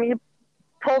 The new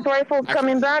pulse rifle's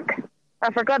coming back.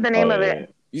 I forgot the name of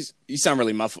it. You sound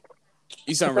really muffled.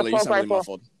 You sound really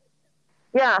muffled.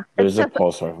 Yeah. There's a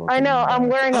pulse rifle. I know. I'm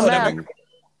wearing a mask.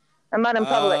 I'm not in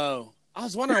public. Oh. I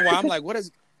was wondering why. I'm like, what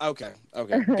is... Okay.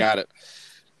 Got it.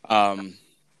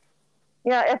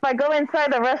 Yeah, if I go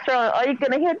inside the restaurant, are you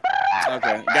going to hear...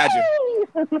 Okay, got you.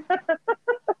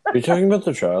 Are you talking about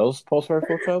the Trials pulse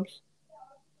rifle, Chubbs?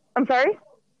 I'm sorry?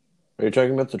 Are you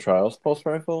talking about the Trials pulse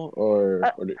rifle, or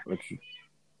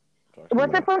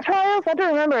what's it from Trials? I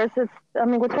don't remember. It's just, I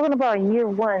mean, we're talking about year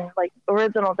 1, like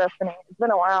original Destiny. It's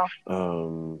been a while.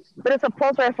 But it's a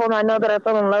pulse rifle, and I know that I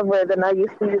fell in love with, and I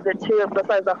used to use it too,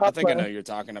 besides the Hawkman. I think I know you're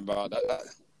talking about.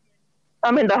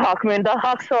 I mean, the Hawkman, the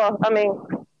Hawksaw. I mean,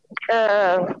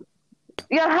 Hacksaw.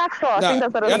 I think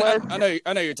that's what it was. I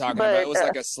know you're talking about. It was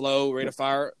like a slow rate of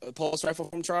fire pulse rifle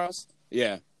from Trials.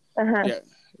 Yeah. Uh-huh.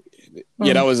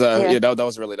 Yeah, that was that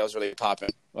was really popping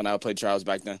when I played Trials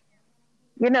back then.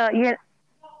 You know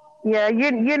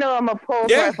I'm a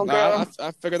pulse rifle girl.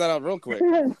 I figured that out real quick.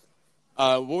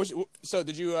 So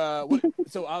did you? I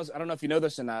don't know if you know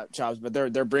this or not, Chops, but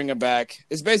they're bringing back.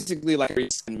 It's basically like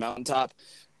Mountaintop,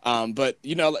 but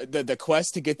you know the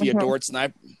quest to get the Adored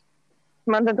Sniper.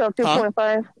 Mountaintop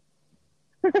 2.5.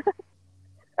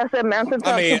 I said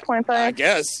Mountaintop 2.5. I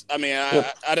guess. I mean,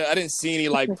 I didn't see any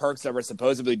like perks that were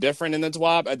supposedly different in the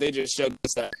TWAB. They just showed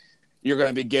us that you're going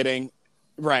to be getting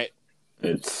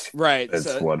It's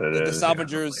so what it is.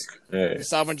 The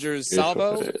Salvager's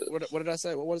Salvo. What did I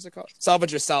say? What is it called?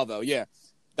 Salvager's Salvo. Yeah,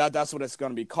 that's what it's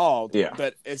going to be called. Yeah,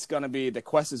 but it's going to be the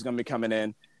quest is going to be coming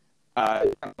in,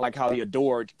 like how the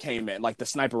Adored came in, like the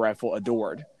sniper rifle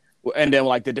Adored. And then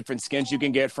like the different skins you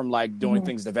can get from like doing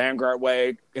things the Vanguard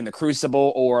way in the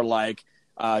Crucible or like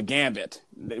Gambit.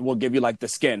 It will give you like the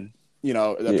skin, you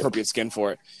know, the appropriate skin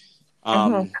for it.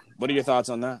 What are your thoughts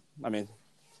on that? I mean,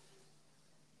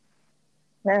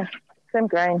 same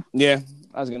grind. Yeah,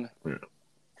 I was gonna.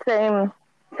 Same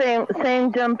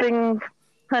jumping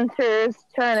hunters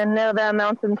trying to nail that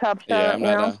mountaintop shot.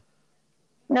 Yeah,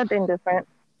 nothing different.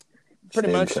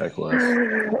 Pretty much. It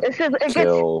just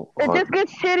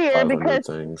gets shittier because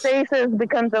Faces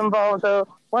becomes involved. So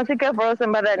once you get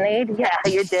frozen by that nade,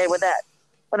 you're dead with that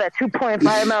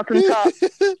 2.5 mountaintop.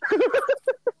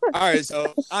 All right,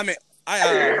 so I mean,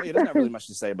 there's not really much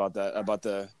to say about that about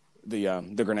the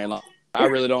grenade launcher. I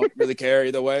really don't really care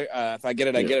either way. If I get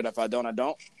it, I get it. If I don't, I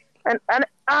don't. And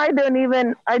I don't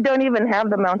even have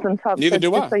the mountaintop. Neither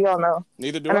do I. So y'all know.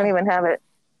 Neither do I. I don't even have it.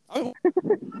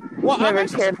 Well, I'm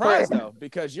actually surprised though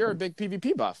because you're a big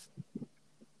PvP buff.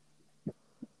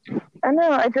 I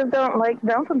know. I just don't like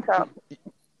mountaintop.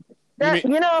 Grenade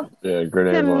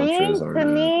launchers. To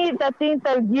me, I think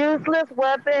the useless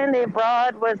weapon they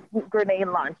brought was grenade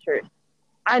launchers.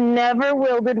 I never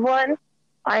wielded one.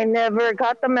 I never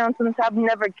got the mountaintop.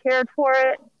 Never cared for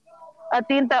it. I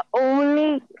think the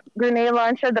only grenade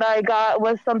launcher that I got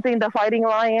was something the Fighting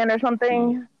Lion or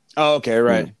something. Oh, okay,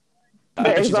 right.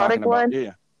 The exotic one.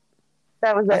 Yeah.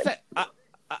 That was it.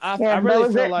 I that really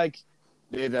was feel it. like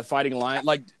the Fighting Lion.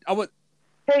 Like I would.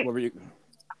 Hey, What were you?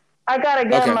 I gotta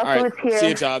go. Okay, all My right. food's See you,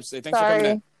 here. Jobs. Hey, thanks for coming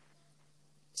in.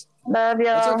 Sorry. Love It's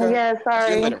y'all. okay. Yeah, See you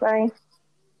sorry. later. Bye.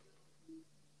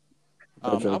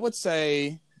 I would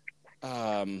say,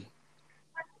 um,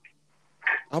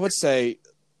 I would say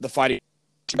the Fighting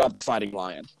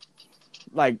Lion.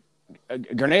 Like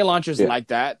grenade launchers Yeah. like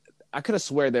that. I could have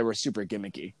swear they were super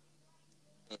gimmicky.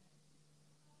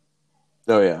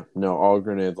 Oh yeah, no, all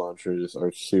grenade launchers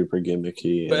are super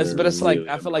gimmicky, But and it's they're like really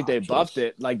I feel like they buffed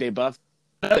obnoxious. it. Like they buffed.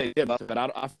 They did buff it, but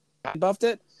I buffed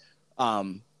it.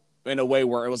 In a way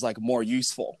where it was like more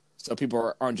useful. So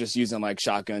people aren't just using like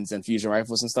shotguns and fusion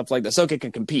rifles and stuff like that. So it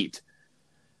can compete.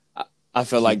 I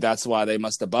feel like that's why they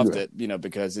must have buffed it,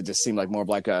 because it just seemed like more of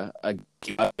like a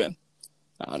weapon.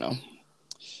 I don't know.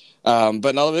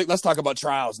 But no, let's talk about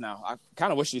trials now. I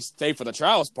kind of wish you stayed for the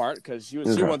trials part because she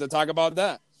wanted to talk about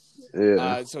that.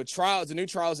 Yeah, So trials, the new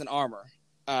trials in armor.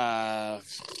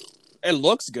 It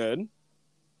looks good.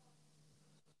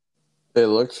 it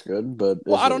looks good, but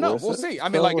Well, is I it don't know. worth We'll it? see. I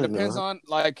mean, like it Probably depends not.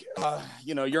 on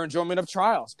your enjoyment of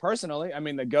trials. Personally, I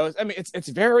mean, it's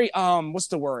very what's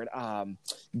the word?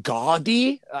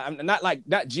 Gaudy. Not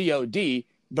God,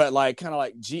 but like kind of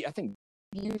like G. I think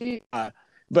GUD.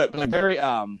 But like very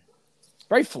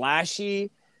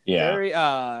flashy.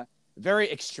 Yeah,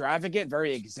 Very extravagant.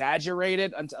 Very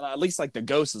exaggerated. Until at least like the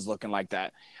ghost is looking like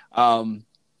that.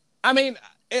 I mean,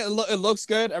 it looks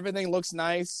good. Everything looks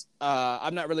nice.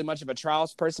 I'm not really much of a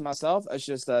trials person myself. It's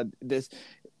just this.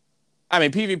 I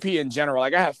mean, PvP in general.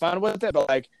 Like I have fun with it, but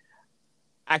like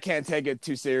I can't take it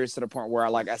too serious to the point where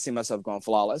I see myself going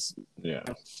flawless. yeah.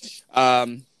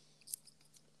 I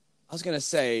was gonna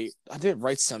say I did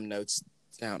write some notes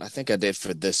down. I think I did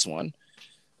for this one.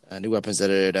 New weapons.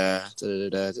 Actually,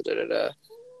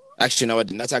 no, I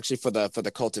didn't. That's actually for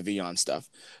the Cult of Eon stuff.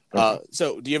 Okay.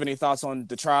 So, do you have any thoughts on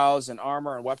the trials and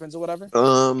armor and weapons or whatever?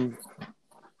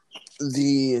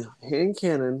 The hand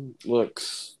cannon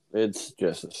it's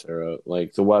just a syrup.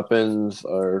 Like the weapons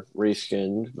are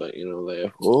reskinned, but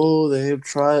they have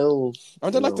trials.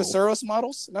 Aren't they like the Suros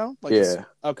models? No, Yeah.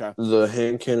 Okay. The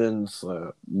hand cannon's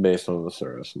based on the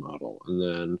Suros model, and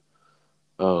then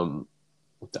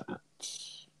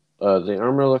the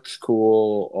armor looks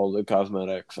cool. All the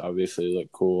cosmetics obviously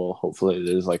look cool. Hopefully,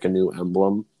 there's like a new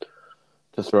emblem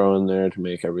to throw in there to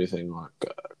make everything look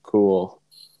cool.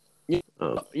 You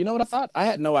know what I thought? I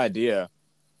had no idea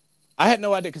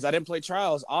because I didn't play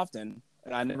trials often,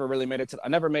 and I never really made it to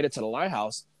the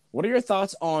lighthouse. What are your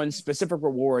thoughts on specific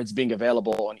rewards being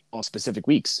available on specific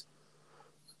weeks?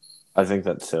 I think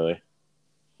that's silly.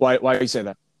 Why do you say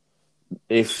that?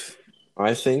 If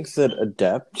I think that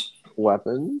adept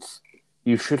weapons,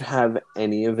 you should have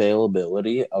any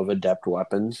availability of adept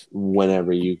weapons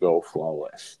whenever you go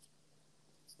flawless.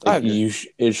 Like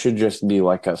it should just be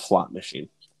like a slot machine.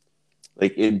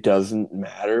 Like it doesn't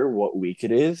matter what week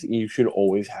it is, you should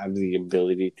always have the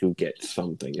ability to get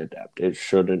something adept. It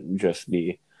shouldn't just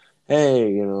be, hey,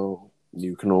 you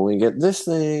can only get this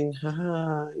thing.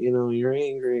 You're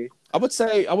angry. I would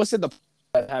say the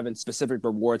having specific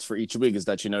rewards for each week is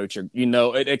that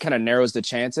it kind of narrows the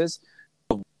chances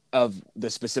of the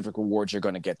specific rewards you're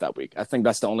going to get that week. I think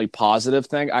that's the only positive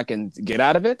thing I can get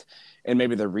out of it, and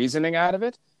maybe the reasoning out of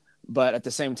it. But at the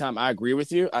same time, I agree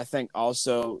with you. I think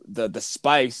also the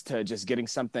spice to just getting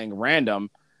something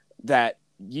random that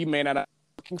you may not be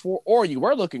looking for or you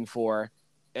were looking for,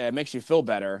 it makes you feel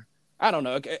better. I don't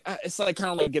know. It's like kind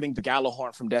of like getting the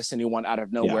Gallahorn from Destiny 1 out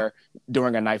of nowhere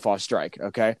during a Nightfall strike.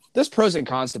 Okay, there's pros and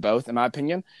cons to both, in my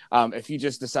opinion. If you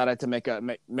just decided to make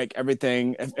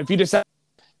everything, if you decide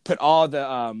to put all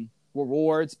the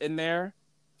rewards in there,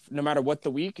 no matter what the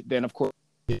week, then of course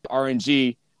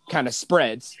RNG kind of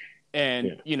spreads,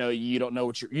 and you don't know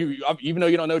what even though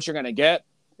you don't know what you're gonna get,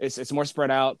 it's more spread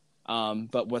out.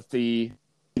 But with the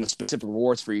specific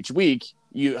rewards for each week,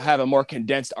 you have a more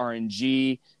condensed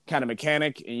RNG kind of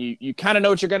mechanic, and you kind of know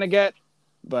what you're gonna get.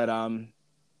 But I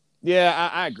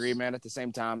agree, man. At the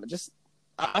same time,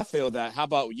 I feel that how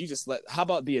about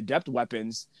the adept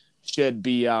weapons should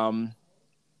be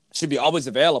always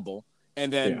available,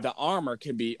 and then the armor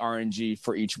can be RNG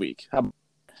for each week. And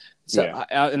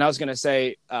I was gonna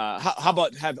say, how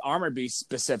about have armor be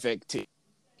specific to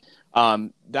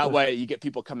that way you get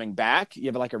people coming back. You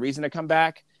have like a reason to come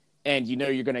back, and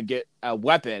you're going to get a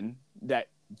weapon that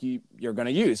you're going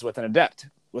to use with an adept.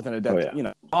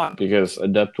 Because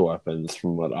adept weapons,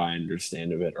 from what I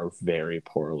understand of it, are very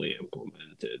poorly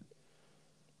implemented.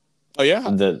 Oh yeah,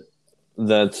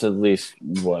 that's at least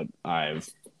what I've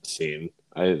seen.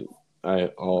 I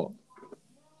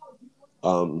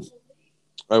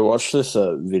watched this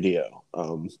video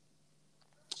this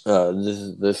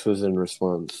was in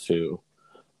response to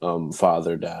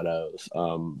Father Dado's.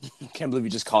 Can't believe you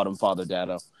just called him Father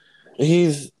Dado.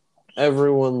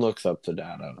 Everyone looks up to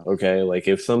Dado. Okay, like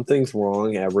if something's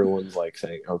wrong, everyone's like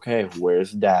saying, "Okay,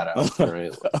 where's Dado?"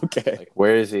 Right? Okay. Like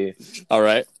where is he? All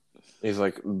right. He's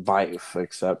like Vife,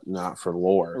 except not for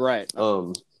lore. Right.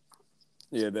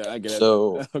 Yeah, I get it.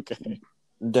 So okay.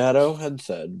 Dado had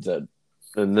said that,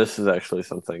 and this is actually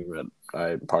something that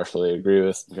I partially agree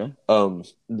with. Okay.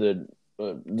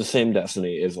 The same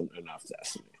destiny isn't enough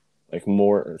destiny. Like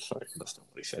that's not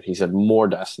what he said. He said more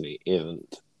destiny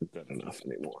isn't good enough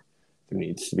anymore. There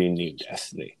needs to be new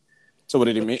destiny. So what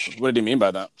did he mean? What did he mean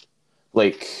by that?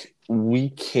 Like we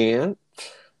can't.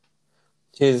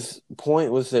 His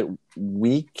point was that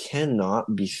we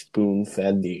cannot be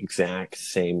spoon-fed the exact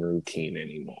same routine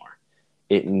anymore.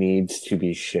 It needs to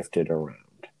be shifted around.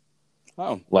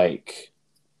 Oh. Like.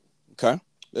 Okay.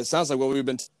 It sounds like what we've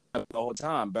been talking the whole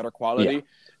time. Better quality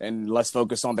and less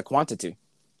focus on the quantity.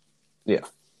 Yeah.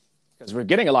 Because we're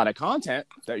getting a lot of content.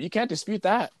 You can't dispute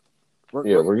that.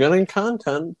 We're getting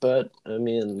content, but I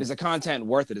mean... Is the content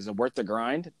worth it? Is it worth the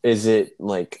grind? Is it,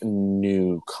 like,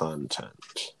 new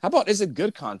content? How about, is it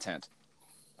good content?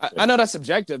 I know that's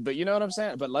subjective, but you know what I'm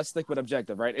saying? But let's stick with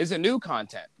objective, right? Is it new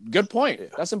content? Good point. Yeah.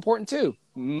 That's important, too.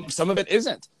 Some of it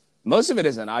isn't. Most of it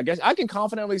isn't. I guess I can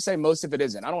confidently say most of it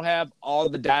isn't. I don't have all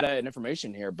the data and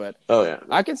information here, but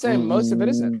I can say most of it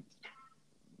isn't.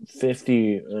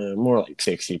 50, more like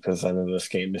 60% of this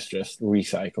game is just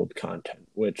recycled content,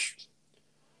 which...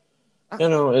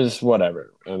 is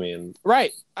whatever. I mean,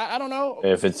 right. I don't know.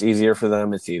 If it's easier for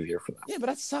them, it's easier for them. Yeah, but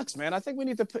that sucks, man. I think we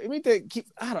need to keep.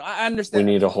 I understand.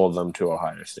 We need to hold them to a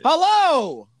higher standard.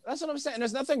 Hello, that's what I'm saying.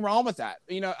 There's nothing wrong with that.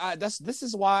 This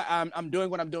is why I'm doing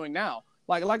what I'm doing now.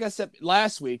 Like I said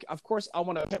last week, of course, I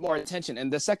want to pay more attention. In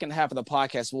the second half of the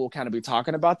podcast, we'll kind of be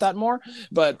talking about that more.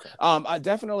 But I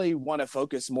definitely want to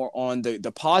focus more on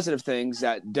the positive things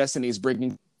that Destiny's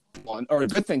bringing. Or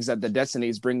good things that the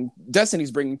Destiny's bringing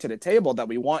to the table that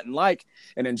we want and like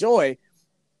and enjoy,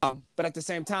 but at the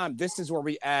same time, this is where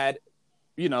we add,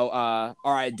 our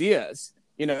ideas.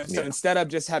 So instead of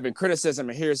just having criticism,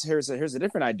 and here's a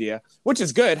different idea, which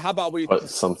is good. How about we put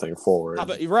something forward?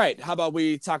 How about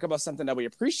we talk about something that we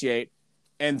appreciate,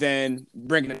 and then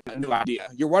bring in a new idea?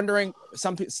 You're wondering,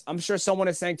 I'm sure someone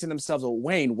is saying to themselves, "Well,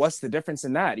 Wayne, what's the difference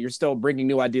in that? You're still bringing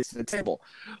new ideas to the table,"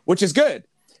 which is good.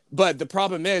 But the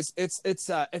problem is, it's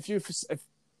if you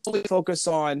fully focus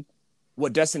on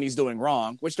what Destiny's doing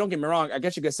wrong, which don't get me wrong, I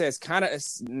guess you could say it's kind of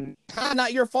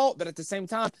not your fault, but at the same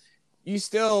time, it's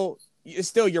still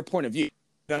your point of view. You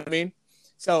know what I mean?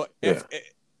 So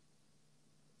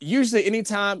usually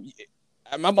anytime,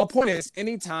 my point is,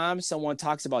 anytime someone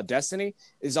talks about Destiny,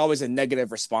 is always a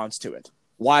negative response to it.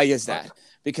 Why is that?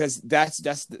 Because that's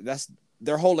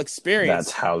their whole experience.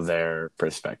 That's how their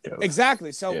perspective.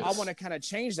 Exactly. So I want to kind of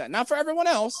change that. Not for everyone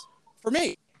else, for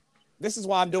me. This is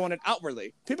why I'm doing it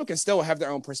outwardly. People can still have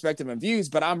their own perspective and views,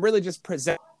 but I'm really just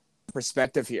presenting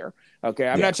perspective here. Okay.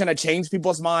 I'm not trying to change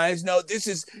people's minds. No,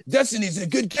 Destiny's a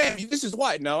good game. This is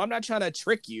why. No, I'm not trying to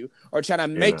trick you or trying to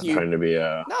make you trying to be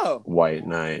a white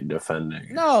knight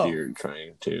defending. No. You're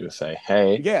trying to say,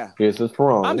 hey, yeah, here's what's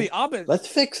wrong. I'm the opposite. Let's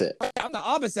fix it. I'm the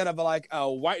opposite of like a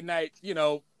white knight,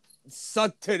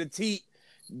 suck to the teeth,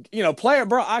 player,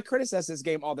 bro. I criticize this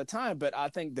game all the time, but I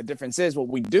think the difference is what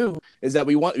we do is that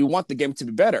we want the game to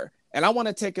be better. And I want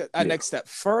to take a next step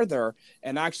further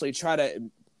and actually try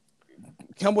to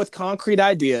come with concrete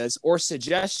ideas or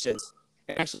suggestions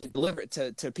and actually deliver it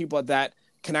to people that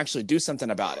can actually do something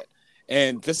about it.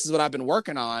 And this is what I've been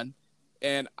working on.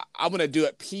 And I want to do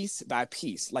it piece by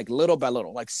piece, like little by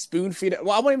little, like spoon feed it.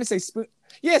 Well, I won't even say spoon.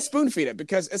 Yeah, spoon feed it,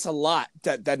 because it's a lot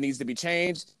that needs to be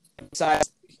changed.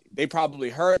 Besides, they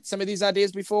probably heard some of these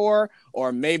ideas before,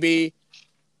 or maybe,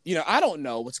 I don't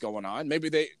know what's going on. Maybe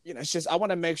they, it's just, I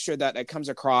want to make sure that it comes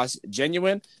across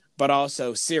genuine, but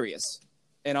also serious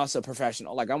and also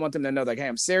professional. Like, I want them to know, like, hey,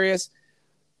 I'm serious,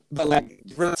 but like,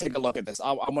 really take a look at this.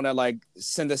 I want to like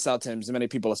send this out to as many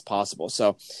people as possible.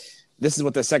 So this is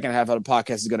what the second half of the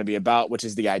podcast is going to be about, which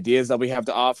is the ideas that we have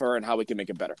to offer and how we can make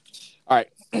it better. All right.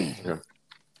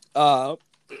 Yeah.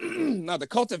 Now the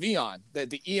Cult of Eon,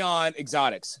 the Eon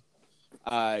exotics.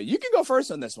 You can go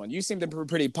first on this one. You seem to be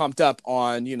pretty pumped up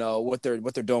on, what they're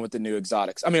doing with the new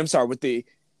exotics. I mean, I'm sorry, with the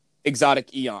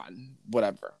exotic Eon,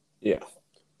 whatever. Yeah.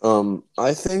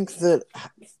 I think that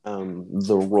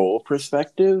the role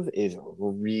perspective is a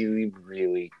really,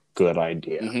 really good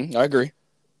idea. Mm-hmm, I agree.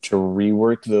 To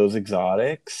rework those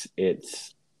exotics,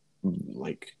 it's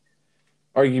like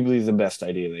arguably the best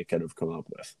idea they could have come up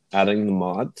with. Adding the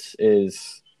mods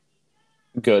is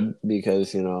good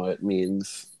because it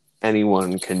means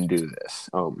anyone can do this.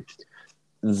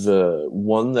 The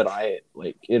one that I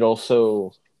like, it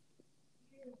also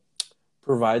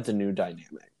provides a new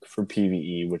dynamic for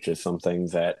PvE, which is something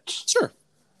that Sure.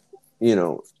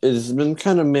 has been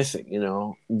kind of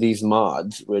missing. These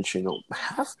mods, which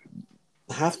half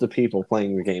the people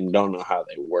playing the game don't know how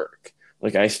they work.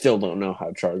 Like I still don't know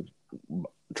how charge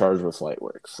with light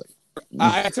works.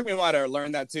 It took me a while to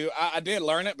learn that too. I did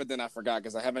learn it, but then I forgot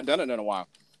because I haven't done it in a while.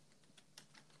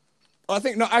 Well, I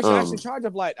think no, actually, Charge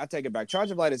of Light. I take it back.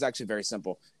 Charge of Light is actually very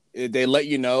simple. They let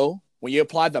you know when you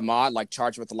apply the mod, like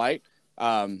Charge with Light.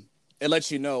 It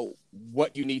lets you know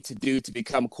what you need to do to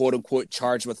become "quote unquote"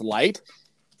 charged with light,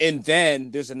 and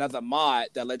then there's another mod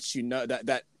that lets you know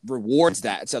that rewards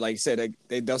that. So, like I said,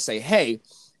 they'll say, "Hey,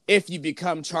 if you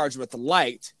become charged with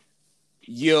light,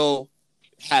 you'll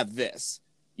have this."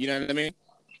 You know what I mean?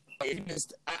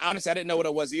 Honestly, I didn't know what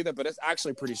it was either, but it's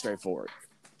actually pretty straightforward.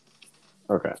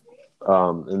 Okay.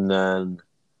 And then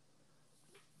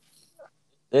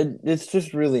it's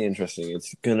just really interesting.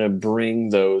 It's gonna bring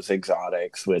those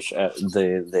exotics, which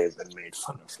they've been made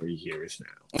fun of for years now.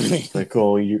 Like,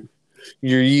 oh, you're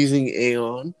using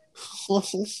Aeon.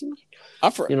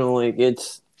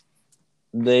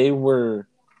 They were.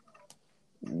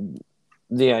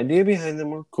 The idea behind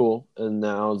them were cool, and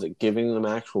now that giving them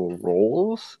actual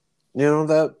roles,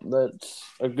 that's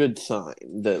a good sign.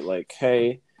 That like,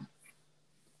 hey,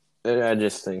 I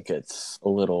just think it's too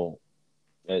little,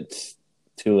 too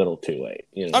late.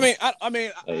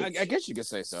 I guess you could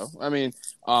say so. I mean,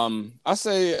 I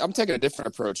say I'm taking a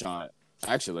different approach on it.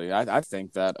 Actually, I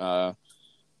think that I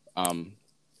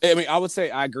would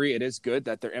say I agree. It is good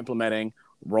that they're implementing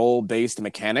role-based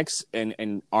mechanics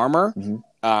in armor,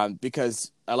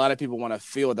 because a lot of people want to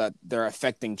feel that they're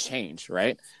affecting change,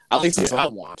 right? At least that's what I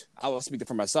want. I will speak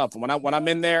for myself. When I'm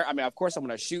in there, I mean, of course, I'm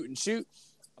going to shoot,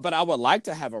 but I would like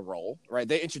to have a role, right?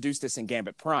 They introduced this in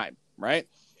Gambit Prime, right?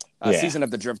 Season of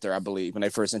the Drifter, I believe, when they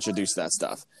first introduced that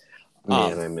stuff.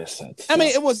 Man, I miss that stuff. I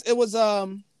mean, it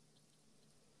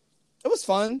was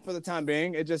fun for the time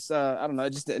being. It just, I don't know,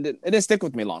 it didn't stick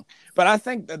with me long. But I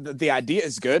think the idea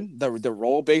is good, the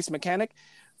role-based mechanic,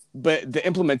 but the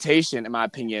implementation, in my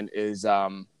opinion, is, I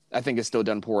think, is still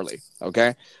done poorly.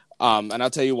 Okay, and I'll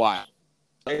tell you why.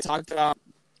 I'll tell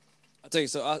you.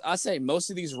 So I say most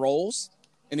of these roles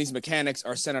and these mechanics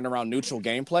are centered around neutral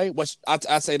gameplay, which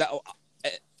I say that,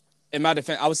 in my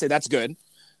defense, I would say that's good.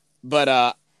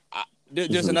 But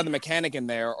there's another mechanic in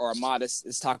there, or a mod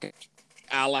is talking.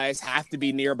 Allies have to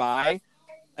be nearby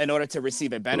in order to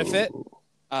receive a benefit.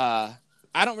 I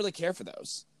don't really care for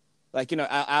those. Like,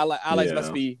 allies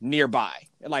must be nearby.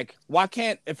 Like, why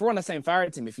can't, if we're on the same fire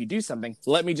team, if you do something,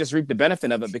 let me just reap the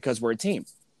benefit of it because we're a team.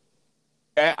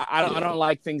 I don't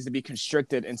like things to be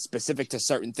constricted and specific to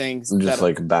certain things. Just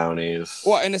like bounties.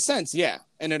 Well, in a sense, yeah.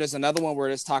 And there's another one where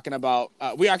it's talking about,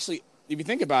 we actually, if you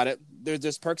think about it, there's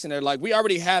just perks in there. Like, we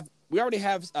already have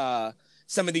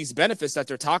some of these benefits that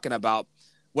they're talking about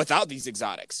without these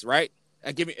exotics, right?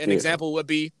 I give you an example would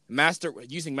be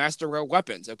using master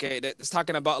weapons. Okay, it's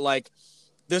talking about, like,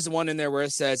 there's one in there where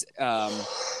it says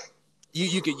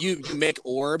you make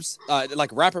orbs, like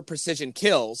rapid precision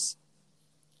kills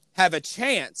have a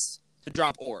chance to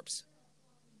drop orbs.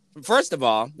 First of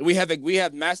all, we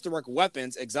have masterwork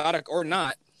weapons, exotic or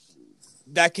not,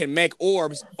 that can make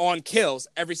orbs on kills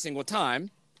every single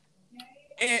time,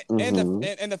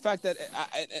 and the fact that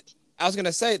I was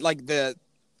gonna say, like, this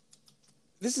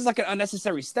is like an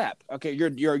unnecessary step. Okay,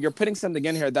 you're putting something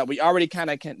in here that we already kind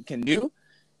of can do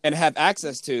and have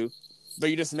access to, but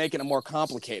you're just making it more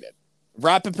complicated.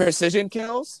 Rapid precision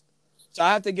kills, so I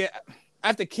have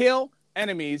to kill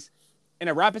enemies in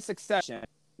a rapid succession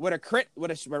with a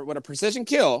precision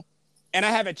kill, and I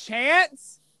have a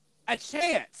chance for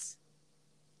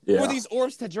these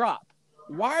orbs to drop.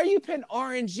 Why are you putting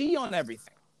RNG on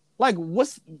everything? Like,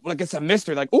 it's a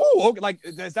mystery. Like, ooh, like,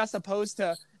 is that supposed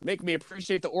to make me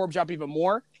appreciate the orb drop even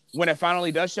more when it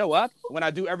finally does show up, when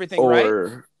I do everything right?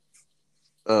 Or,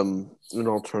 an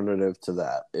alternative to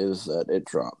that is that it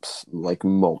drops, like,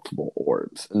 multiple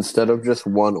orbs. Instead of just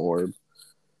one orb,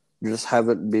 just have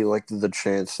it be, like, the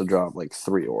chance to drop, like,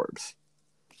 3 orbs.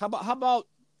 How about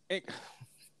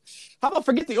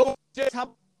forget the orb?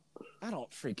 I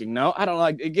don't freaking know. I don't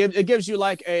like it. It gives you,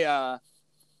 like, a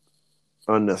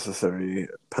unnecessary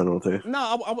penalty.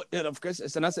 No, I would, of course, I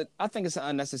think it's an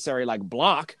unnecessary, like,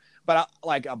 block, but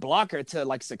like a blocker to,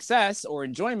 like, success or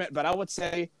enjoyment. But I would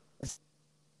say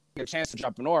a chance to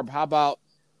drop an orb. How about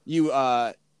you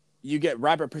get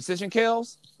rapid precision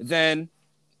kills, then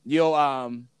you'll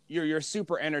your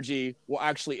super energy will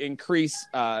actually increase.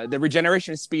 The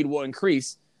regeneration speed will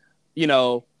increase. You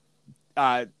know,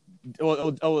 it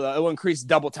will increase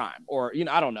double time, or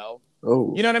I don't know.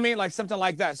 Oh, You know what I mean? Like something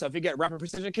like that. So if you get rapid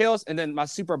precision kills, and then my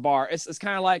super bar, it's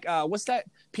kind of like what's that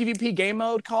PvP game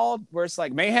mode called, where it's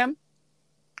like mayhem?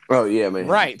 oh yeah, man.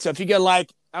 Right. So if you get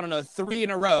like, I don't know, 3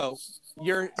 in a row,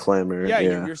 your Clamor.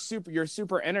 your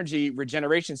super energy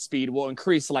regeneration speed will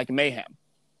increase like mayhem.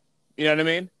 You know what I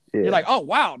mean? Yeah. You're like, oh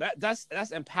wow, that's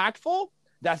impactful.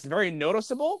 That's very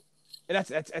noticeable. And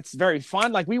that's very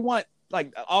fun. Like we want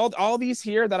like all these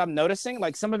here that I'm noticing,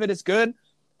 like some of it is good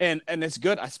and it's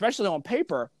good, especially on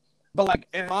paper. But like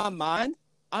in my mind,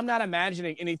 I'm not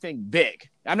imagining anything big.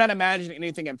 I'm not imagining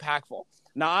anything impactful.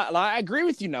 Now I agree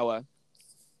with you, Noah.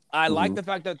 I like the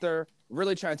fact that they're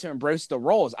really trying to embrace the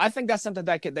roles. I think that's something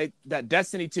that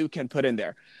Destiny 2 can put in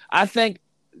there. I think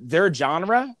their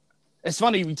genre. It's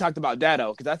funny we talked about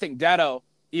Datto, because I think Datto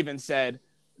even said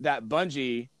that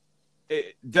Bungie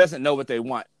doesn't know what they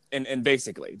want, and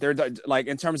basically they're like,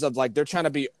 in terms of like they're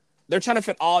trying to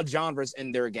fit all genres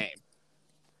in their game.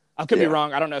 I could be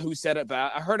wrong. I don't know who said it,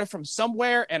 but I heard it from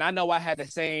somewhere, and I know I had the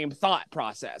same thought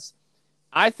process.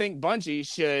 I think Bungie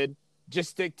should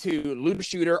just stick to looter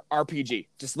shooter RPG.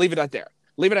 Just leave it at there.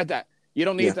 Leave it at that. You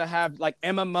don't need to have like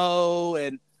MMO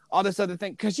and all this other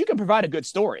thing, because you can provide a good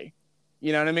story.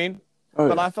 You know what I mean? Oh,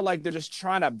 but I feel like they're just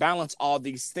trying to balance all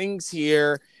these things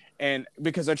here, and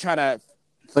because they're trying to,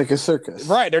 it's like a circus,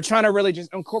 right? They're trying to really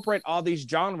just incorporate all these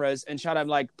genres and try to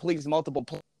like please multiple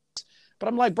players. But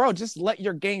I'm like, bro, just let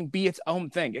your game be its own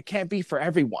thing. It can't be for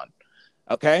everyone,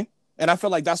 okay? And I feel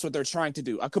like that's what they're trying to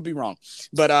do. I could be wrong,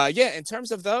 but yeah, in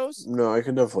terms of those, no, I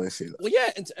can definitely see that. Well, yeah,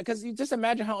 because you just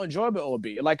imagine how enjoyable it would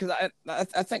be. Like, because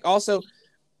I think also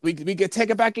we could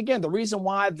take it back again. The reason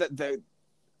why the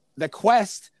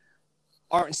quest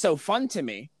aren't so fun to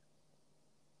me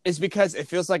is because it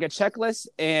feels like a checklist,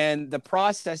 and the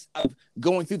process of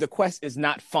going through the quest is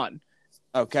not fun.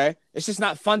 Okay, it's just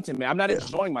not fun to me. I'm not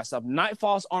enjoying myself.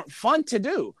 Nightfalls aren't fun to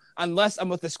do unless I'm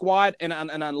with the squad, and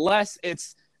unless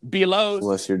it's below.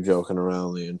 Unless you're joking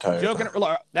around the entire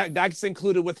time. That's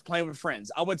included with playing with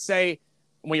friends. I would say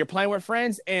when you're playing with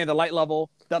friends, and the light level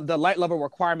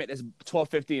requirement is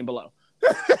 1250 and below.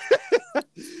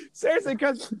 Seriously,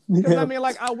 because I mean,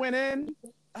 like, I went in,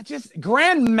 I just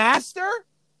Grandmaster.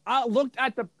 I looked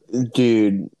at the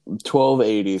dude.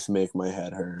 1280s make my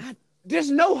head hurt.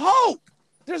 There's no hope.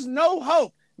 There's no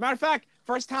hope. Matter of fact,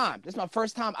 first time. This is my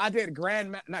first time I did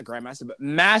not Grandmaster, but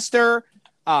Master.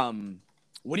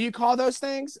 What do you call those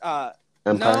things? No,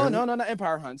 not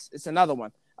Empire Hunts. It's another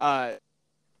one.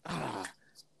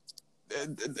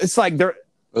 It's like they're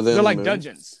like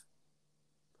dungeons.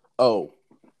 Oh.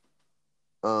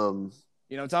 You know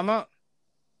what I'm talking about?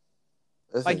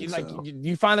 Like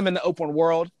you find them in the open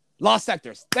world. Lost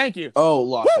Sectors. Thank you. Oh,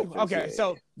 Lost Sectors. Okay, yeah.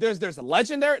 So there's a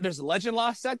legendary. There's a Legend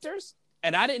Lost Sectors,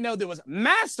 and I didn't know there was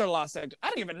Master Lost Sector. I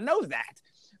didn't even know that.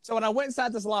 So when I went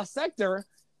inside this Lost Sector,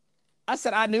 I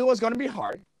said I knew it was going to be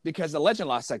hard because the Legend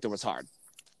Lost Sector was hard.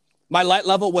 My light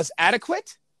level was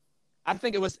adequate. I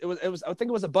think it was. I think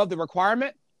it was above the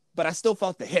requirement, but I still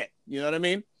felt the hit. You know what I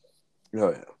mean?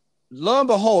 Oh yeah. Lo and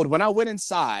behold, when I went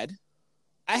inside,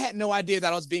 I had no idea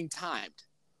that I was being timed.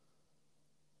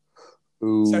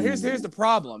 Ooh. So here's the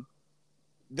problem.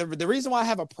 The reason why I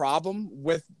have a problem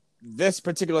with this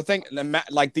particular thing,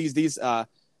 like this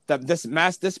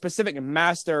specific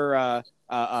master,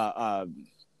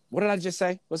 what did I just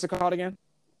say? What's it called again?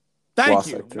 Thank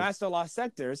you, Master Lost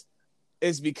Sectors,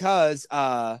 is because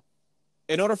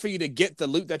in order for you to get the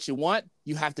loot that you want,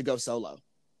 you have to go solo,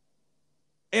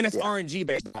 and it's RNG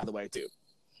based, by the way, too.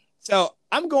 So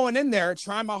I'm going in there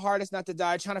trying my hardest not to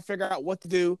die, trying to figure out what to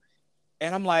do,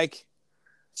 and I'm like,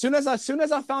 soon as I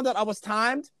found out I was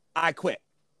timed, I quit.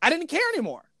 I didn't care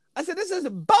anymore. I said, this is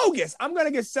bogus. I'm gonna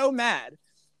get so mad.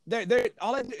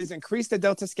 All I do is increase the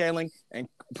delta scaling and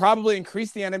probably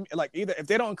increase the enemy. Like, either if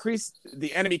they don't increase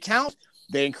the enemy count,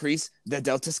 they increase the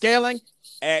delta scaling,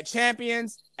 add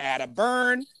champions, add a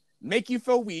burn, make you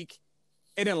feel weak,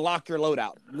 and then lock your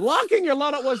loadout. Locking your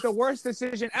loadout was the worst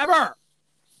decision ever.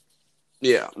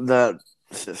 Yeah, that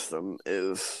system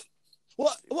is.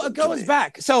 Well, it goes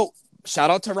back. So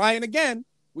shout out to Ryan again.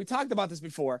 We talked about this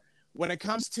before. When it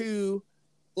comes to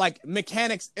like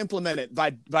mechanics implemented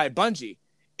by Bungie,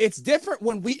 it's different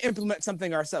when we implement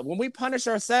something ourselves. When we punish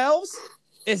ourselves,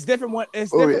 it's different when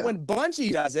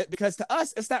Bungie does it, because to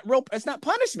us it's not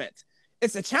punishment.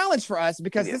 It's a challenge for us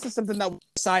because this is something that we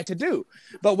decide to do.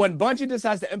 But when Bungie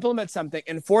decides to implement something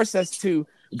and force us to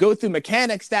go through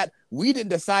mechanics that we didn't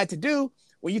decide to do,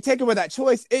 when you take away that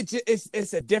choice,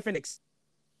 it's a different,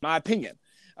 my opinion.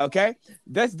 Okay,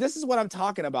 this is what I'm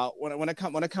talking about when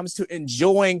it comes to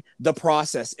enjoying the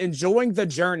process, enjoying the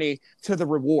journey to the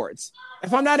rewards.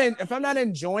 If I'm not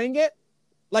enjoying it,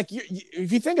 like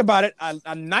if you think about it,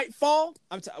 a Nightfall,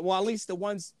 well, at least the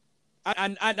ones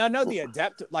I know the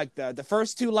Adept, like the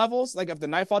first two levels, like of the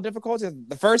Nightfall difficulty,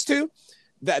 the first two,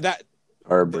 that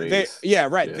Our breeze. yeah,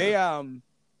 right. Yeah.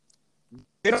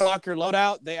 They don't lock your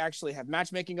loadout. They actually have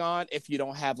matchmaking on if you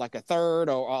don't have like a third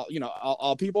or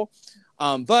all people.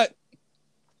 But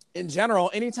in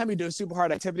general, anytime you do a super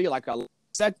hard activity like a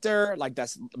sector, like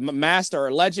that's master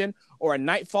or legend, or a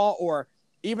Nightfall, or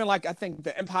even like I think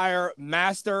the Empire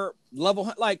Master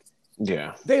level, like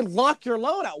Yeah. they lock your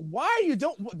loadout. Why are you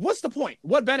don't? What's the point?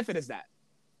 What benefit is that?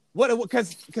 What?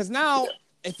 Because now,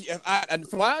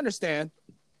 from what I understand,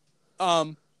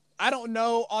 I don't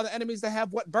know all the enemies that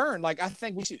have what burn. Like I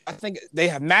think they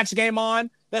have match game on.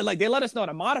 That like they let us know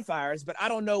the modifiers, but I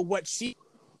don't know what sheet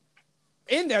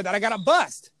in there that I gotta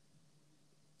bust.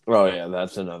 Oh yeah,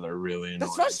 that's another really annoying.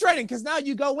 That's frustrating because now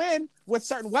you go in with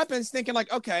certain weapons thinking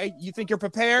like, okay, you think you're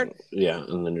prepared. Yeah,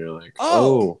 and then you're like,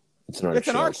 oh it's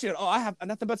an arc shield. Oh, I have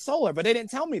nothing but solar, but they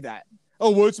didn't tell me that. Oh,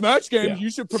 well, it's match game. Yeah.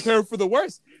 You should prepare for the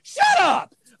worst. Shut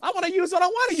up! I want to use what I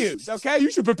want to use. Okay,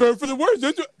 you should prepare for the worst.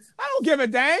 I don't give a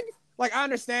dang. Like I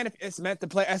understand if it's meant to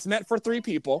play. It's meant for 3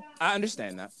 people. I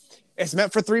understand that. It's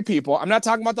meant for 3 people. I'm not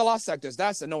talking about the lost sectors.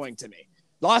 That's annoying to me.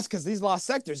 Because these lost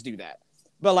sectors do that.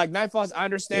 But like Nightfalls, I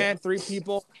understand 3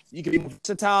 people. You can be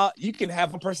versatile. You can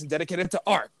have one person dedicated to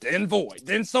Arc, then Void,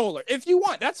 then Solar. If you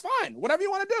want, that's fine. Whatever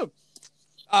you want to do.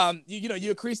 You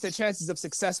increase the chances of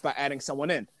success by adding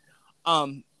someone in.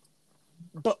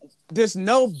 But there's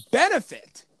no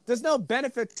benefit. There's no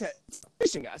benefit to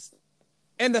pushing us.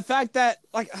 And the fact that,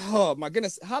 like, oh my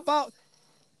goodness, how about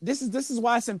this is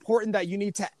why it's important that you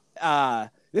need to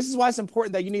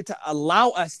allow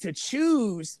us to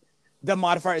choose the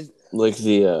modifiers. Like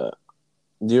do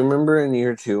you remember in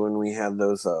year 2 when we had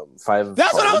those 5?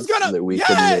 That's what I was gonna.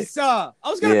 Yes, I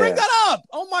was gonna bring that up.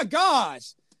 Oh my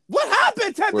gosh, what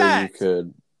happened to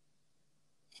that?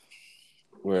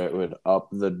 Where it would up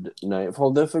the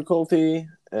Nightfall difficulty,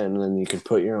 and then you could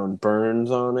put your own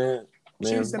burns on it.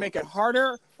 Choose to make it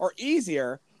harder or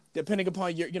easier depending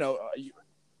upon your,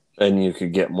 and you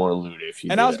could get more loot if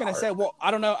you. And I was gonna say, well,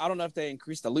 I don't know if they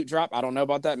increased the loot drop. I don't know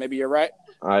about that. Maybe you're right.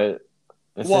 I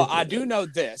do know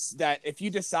this, that if you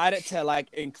decided to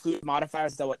like include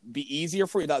modifiers that would be easier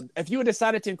for you, if you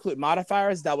decided to include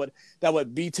modifiers that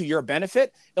would be to your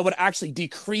benefit, it would actually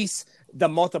decrease the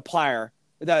multiplier,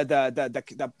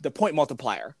 the point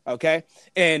multiplier. Okay,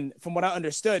 and from what I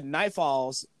understood,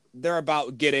 Nightfalls, they're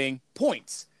about getting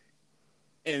points,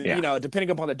 and depending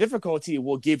upon the difficulty,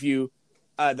 will give you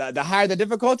the higher the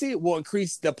difficulty will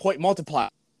increase the point multiplier.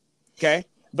 Okay,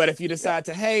 but if you decide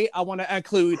to, hey, I want to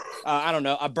include I don't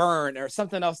know, a burn or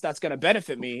something else that's going to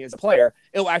benefit me as a player,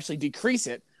 it will actually decrease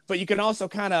it. But you can also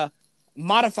kind of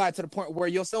modify it to the point where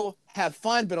you'll still have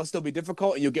fun, but it'll still be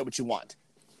difficult, and you'll get what you want.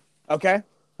 Okay,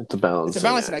 it's a balance. It's a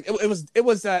balancing act. It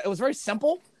was very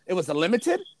simple. It was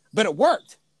limited, but it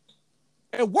worked.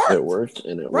 It worked. It worked,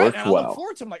 and it worked well. I look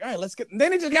forward to it. I'm like, all right, let's get.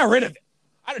 Then they just got rid of it.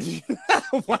 I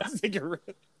don't want to get rid of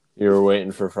it. You were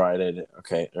waiting for Friday to.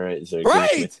 Okay, all right. So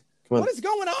right. What is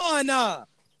going on?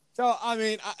 So I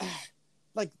mean,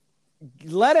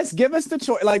 give us the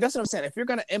choice. Like that's what I'm saying. If you're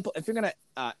gonna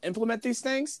implement these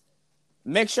things,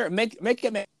 make it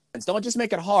make sense. Don't just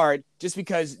make it hard just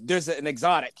because there's an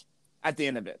exotic at the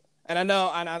end of it. And I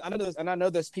know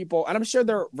there's people, and I'm sure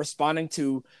they're responding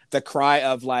to the cry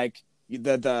of like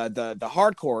the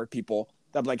hardcore people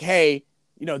that like, hey,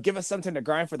 give us something to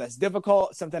grind for that's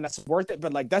difficult, something that's worth it.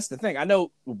 But like that's the thing. I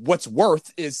know what's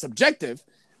worth is subjective,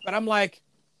 but I'm like,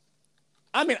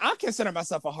 I mean, I consider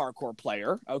myself a hardcore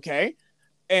player, okay?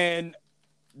 And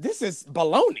this is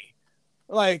baloney.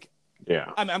 Like,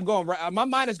 yeah, I'm going right. My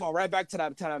mind is going right back to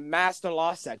the master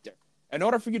lost sector. In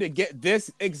order for you to get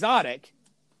this exotic,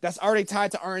 that's already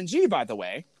tied to RNG, by the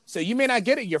way. So you may not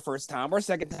get it your first time or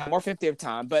second time or 50th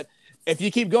time, but if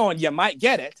you keep going, you might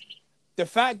get it. The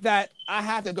fact that I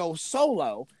have to go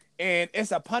solo and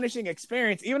it's a punishing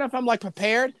experience, even if I'm like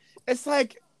prepared, it's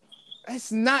like,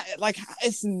 it's not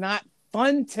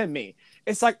fun to me.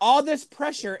 It's like all this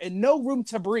pressure and no room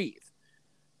to breathe.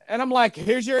 And I'm like,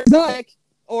 here's your exotic,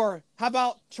 or how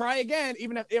about try again,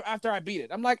 even if after I beat it.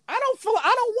 I'm like, I don't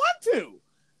want to.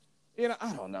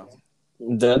 I don't know.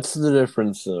 That's the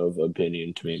difference of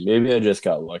opinion to me. Maybe I just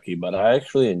got lucky, but I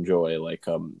actually enjoy like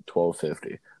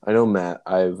 1250. I know Matt,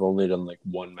 I've only done like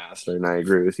one master, and I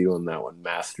agree with you on that one.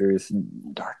 Masters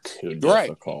are too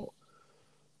difficult.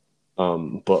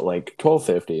 Right. But like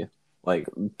 1250, Like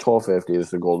 1250 is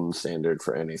the golden standard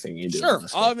for anything you do. Sure,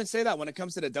 I'll even say that when it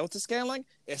comes to the delta scaling,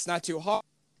 it's not too hard,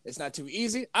 it's not too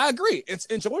easy. I agree, it's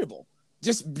enjoyable.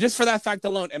 Just for that fact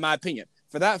alone, in my opinion.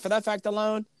 For that fact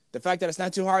alone, the fact that it's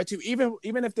not too hard to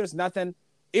even if there's nothing,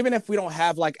 even if we don't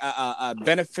have like a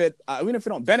benefit, even if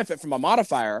we don't benefit from a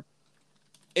modifier,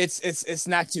 it's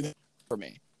not too hard for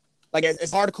me. Like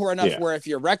it's hardcore enough where if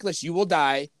you're reckless, you will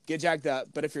die, get jacked up.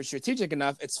 But if you're strategic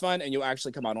enough, it's fun and you'll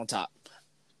actually come out on top.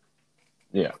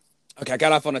 Yeah. Okay, I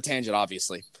got off on a tangent,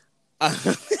 obviously.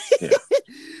 The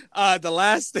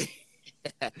last thing,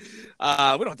 we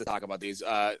don't have to talk about these.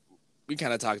 We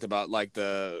kind of talked about like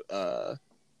the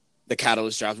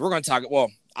catalyst drops. We're going to talk. Well,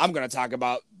 I'm going to talk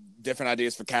about different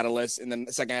ideas for catalysts in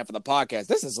the second half of the podcast.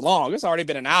 This is long. It's already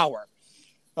been an hour.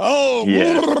 Oh,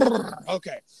 yeah.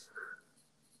 Okay.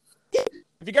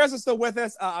 If you guys are still with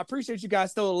us, I appreciate you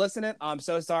guys still listening. I'm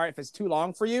so sorry if it's too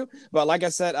long for you. But like I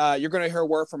said, you're going to hear a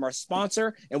word from our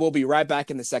sponsor, and we'll be right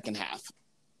back in the second half.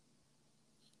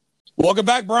 Welcome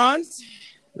back, Bronze.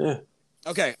 Yeah.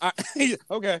 Okay.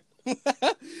 Okay.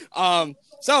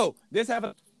 So this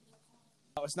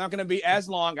it's not going to be as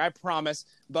long, I promise.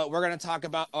 But we're going to talk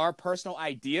about our personal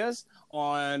ideas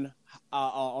on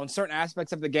certain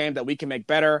aspects of the game that we can make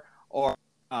better. Or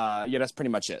that's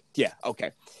pretty much it. Yeah.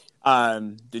 Okay.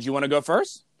 Did you want to go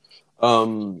first?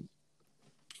 Or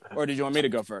did you want me to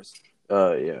go first?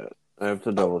 Yeah. I have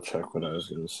to double check what I was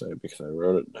going to say because I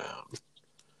wrote it down.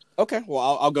 Okay.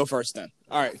 Well, I'll go first then.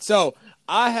 All right. So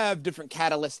I have different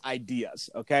catalyst ideas.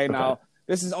 Okay. Now,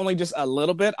 this is only just a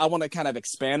little bit. I want to kind of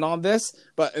expand on this.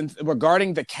 But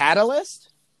regarding the catalyst,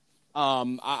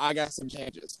 I got some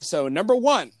changes. So number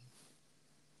one,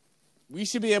 we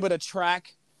should be able to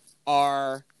track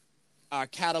our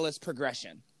catalyst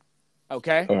progression.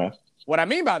 Okay. What I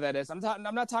mean by that is I'm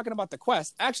not talking about the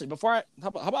quest. Actually, how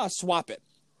about I swap it?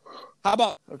 How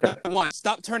about one?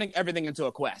 Stop turning everything into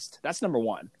a quest. That's number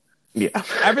one. Yeah.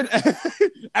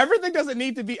 Everything doesn't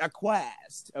need to be a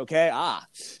quest. Okay.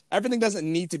 Everything doesn't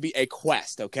need to be a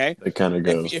quest. Okay. It kind of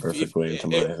goes perfectly into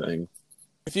my thing.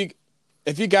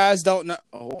 If you guys don't know,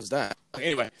 what was that?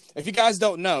 Anyway, if you guys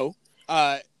don't know,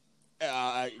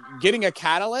 getting a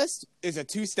catalyst is a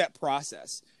 2-step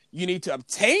process. You need to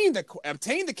obtain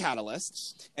the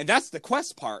catalyst, and that's the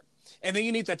quest part. And then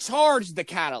you need to charge the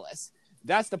catalyst.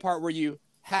 That's the part where you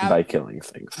have by killing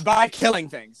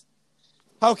things.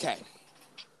 Okay.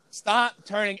 Stop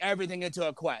turning everything into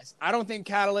a quest. I don't think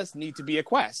catalysts need to be a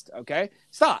quest. Okay.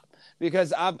 Stop,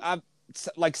 because I've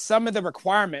like some of the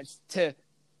requirements to.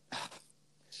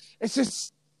 It's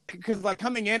just because like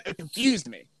coming in, it confused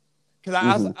me. Because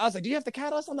I was like, do you have the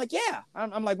catalyst? I'm like, yeah.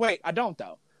 I'm like, wait, I don't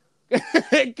though.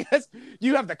 Because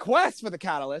you have the quest for the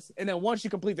catalyst, and then once you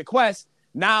complete the quest,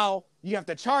 now you have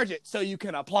to charge it so you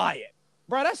can apply it,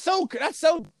 bro. That's so.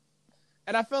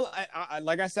 And I feel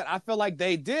like I said, I feel like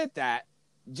they did that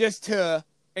just to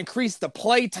increase the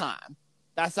play time.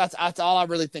 That's all I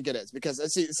really think it is, because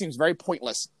it seems very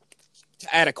pointless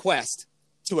to add a quest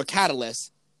to a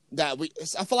catalyst I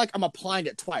feel like I'm applying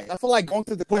it twice. I feel like going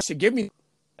through the quest should give me the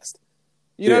quest.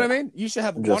 You know what I mean? You should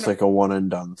have just like a one and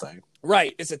done thing.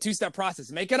 Right. It's a 2-step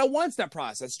process. Make it a 1-step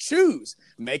process. Choose.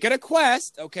 Make it a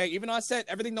quest. Okay. Even though I said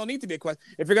everything don't need to be a quest.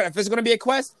 If it's going to be a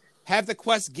quest, have the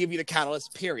quest give you the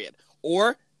catalyst, period.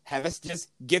 Or have us just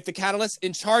get the catalyst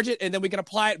and charge it, and then we can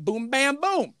apply it. Boom, bam,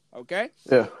 boom. Okay.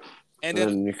 Yeah. And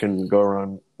then you can go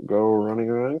running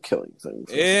around killing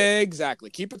things.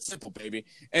 Exactly. Keep it simple, baby.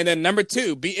 And then number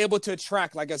 2, be able to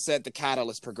track, like I said, the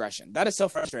catalyst progression. That is so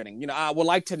frustrating. You know, I would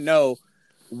like to know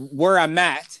where I'm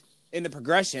at in the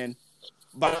progression,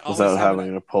 but without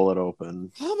having to pull it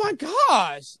open. Oh my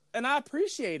gosh. And I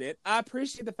appreciate it. I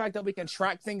appreciate the fact that we can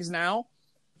track things now.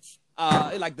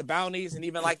 Like the bounties and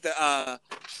even like the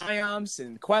triumphs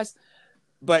and quests.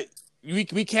 But we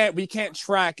can't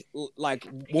track like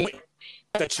when we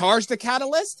have to charge the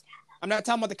catalyst. I'm not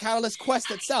talking about the catalyst quest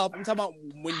itself. I'm talking about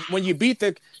when you beat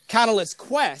the catalyst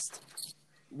quest,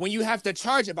 when you have to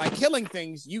charge it by killing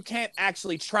things, you can't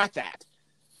actually track that.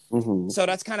 Mm-hmm. So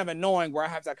that's kind of annoying, where I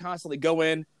have to constantly go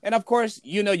in, and of course,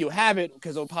 you have it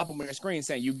because it'll pop up on your screen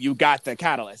saying you got the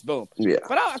catalyst. Boom. Yeah.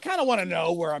 But I kind of want to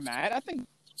know where I'm at. I think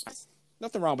there's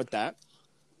nothing wrong with that.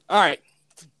 All right.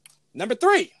 Number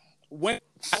 3, when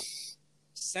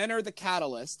center the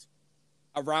catalyst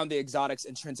around the exotic's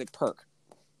intrinsic perk.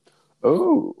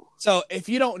 Oh. So if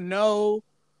you don't know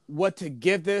what to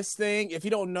give this thing, if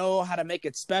you don't know how to make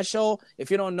it special, if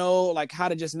you don't know like how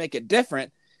to just make it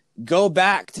different, go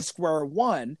back to square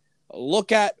one,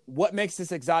 look at what makes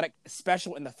this exotic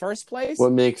special in the first place.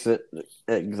 What makes it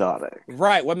exotic?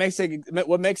 Right. What makes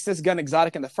this gun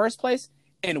exotic in the first place?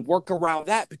 and work around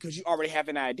that because you already have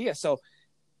an idea. So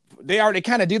they already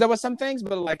kind of do that with some things,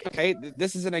 but like, okay,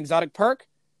 this is an exotic perk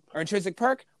or intrinsic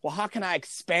perk. Well, how can I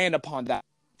expand upon that?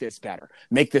 This better,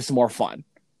 make this more fun,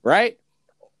 right?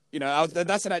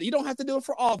 That's an idea. You don't have to do it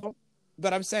for all of them,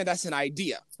 but I'm saying that's an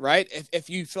idea, right? If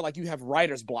you feel like you have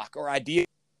writer's block or idea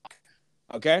block,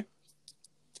 okay.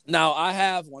 Now I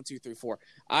have 1, 2, 3, 4.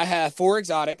 I have 4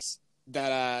 exotics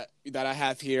that I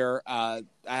have here.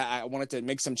 I wanted to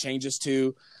make some changes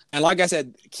to, and like I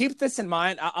said, keep this in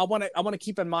mind. I want to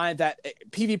keep in mind that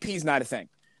PvP is not a thing,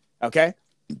 okay?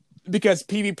 Because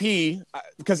PvP,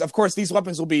 because of course these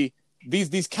weapons will be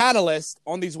these catalysts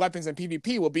on these weapons in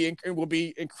PvP will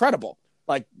be incredible,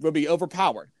 like will be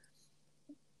overpowered.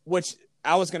 Which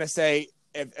I was gonna say,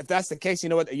 if that's the case,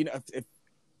 if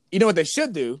you know what they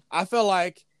should do. I feel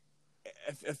like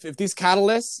if these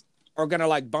catalysts are gonna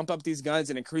like bump up these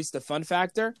guns and increase the fun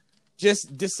factor,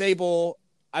 just disable.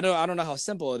 I don't know how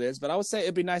simple it is, but I would say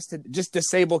it'd be nice to just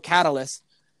disable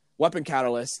weapon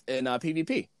catalysts in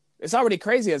PvP. It's already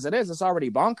crazy as it is. It's already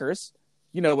bonkers,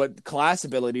 with class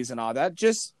abilities and all that.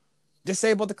 Just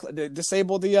disable the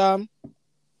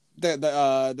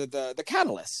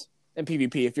catalyst in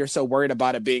PvP if you're so worried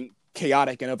about it being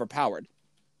chaotic and overpowered.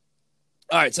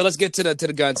 All right, so let's get to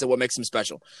the guns and what makes them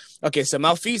special. Okay, so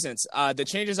malfeasance. The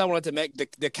changes I wanted to make,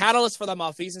 the catalyst for the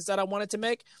malfeasance that I wanted to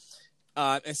make,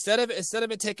 instead of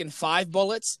it taking 5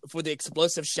 bullets for the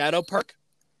explosive shadow perk,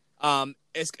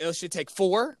 it should take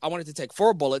 4. I wanted to take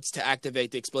 4 bullets to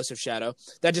activate the explosive shadow.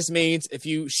 That just means if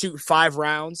you shoot 5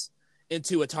 rounds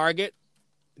into a target,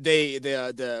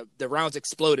 the rounds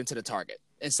explode into the target.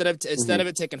 Instead of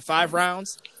it taking 5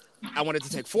 rounds, I wanted to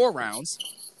take 4 rounds.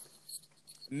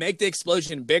 Make the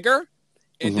explosion bigger.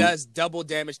 It does double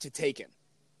damage to taken.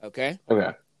 Okay.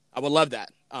 I would love that.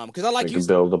 Because I like you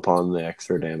build upon the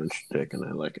extra damage taken.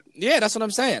 I like it. Yeah, that's what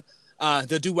I'm saying.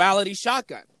 The duality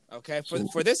shotgun. Okay,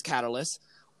 for this catalyst,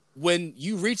 when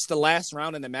you reach the last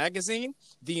round in the magazine,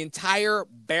 the entire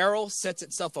barrel sets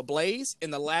itself ablaze,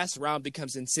 and the last round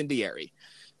becomes incendiary.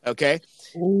 Okay.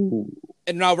 Ooh.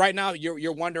 And now, right now,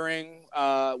 you're wondering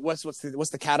what's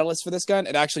the catalyst for this gun?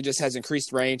 It actually just has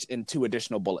increased range and 2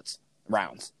 additional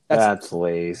rounds. That's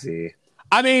lazy.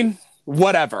 I mean,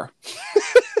 whatever.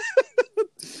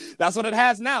 That's what it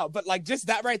has now. But like just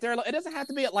that right there, it doesn't have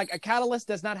to be like a catalyst.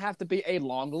 Does not have to be a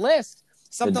long list.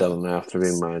 It doesn't have to be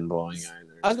mind blowing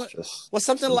either.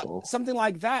 Something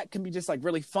like that can be just like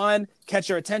really fun, catch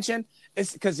your attention.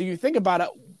 It's because you think about it.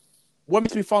 What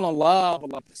makes me fall in love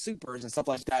with like the supers and stuff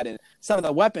like that, and some of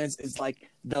the weapons is like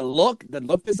the look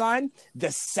design,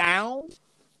 the sound,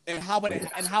 and how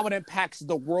it impacts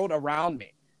the world around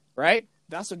me. Right?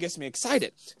 That's what gets me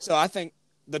excited. So I think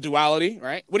the duality.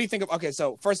 Right? What do you think of? Okay,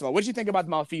 so first of all, what do you think about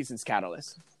the Malfeasance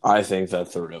catalyst? I think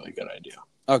that's a really good idea.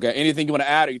 Okay. Anything you want to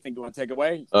add, or you think you want to take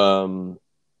away? No.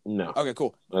 Okay.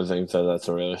 Cool. I think that's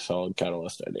a really solid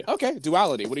catalyst idea. Okay.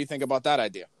 Duality. What do you think about that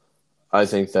idea? I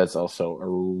think that's also a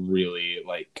really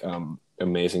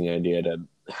amazing idea to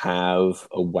have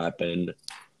a weapon,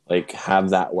 have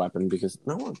that weapon, because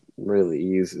no one really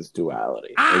uses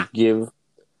duality. Give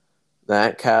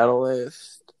that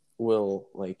catalyst will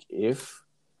if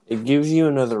it gives you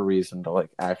another reason to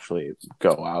actually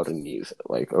go out and use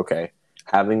it. Okay,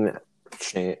 having that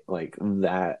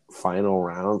that final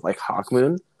round,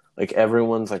 Hawkmoon,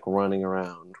 everyone's everyone's running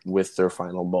around with their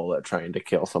final bullet, trying to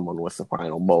kill someone with the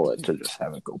final bullet to just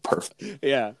have it go perfect.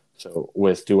 Yeah. So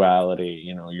with duality,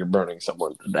 you're burning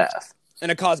someone to death.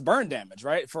 And it caused burn damage,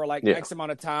 right? For X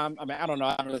amount of time. I mean, I don't know.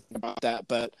 I don't really think about that,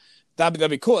 but that'd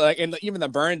be cool. And even the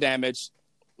burn damage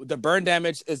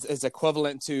is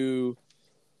equivalent to,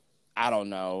 I don't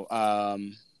know.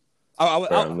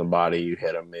 Burn the body you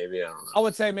hit him, maybe. I don't know. I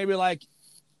would say maybe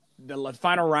the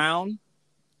final round,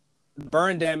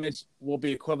 burn damage will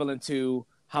be equivalent to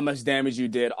how much damage you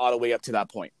did all the way up to that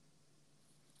point.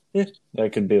 Yeah,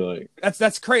 that could be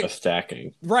that's crazy. A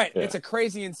stacking, right? Yeah. It's a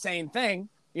crazy, insane thing.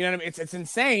 You know what I mean? It's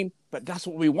insane, but that's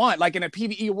what we want. Like in a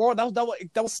PvE world, that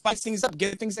will spice things up,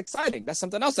 get things exciting. That's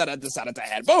something else that I decided to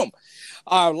add. Boom.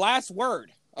 Last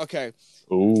word. Okay.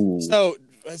 Ooh. So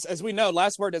as we know,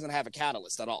 last word doesn't have a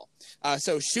catalyst at all.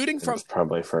 So shooting from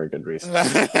probably for a good reason.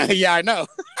 Yeah, I know.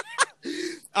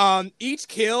 Each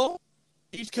kill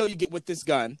you get with this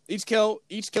gun, each kill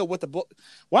with the bullet.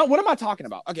 What am I talking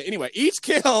about? Okay, anyway, each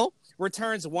kill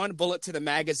returns 1 bullet to the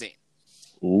magazine.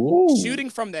 Ooh. Shooting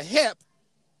from the hip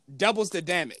doubles the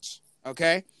damage.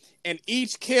 Okay, and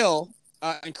each kill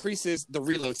increases the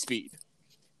reload speed.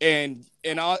 And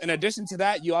in addition to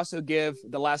that, you also give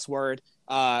the last word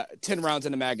 10 rounds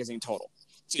in the magazine total.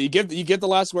 So you give the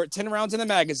last word 10 rounds in the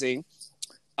magazine.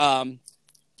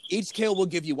 Each kill will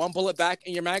give you 1 bullet back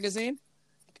in your magazine,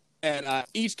 and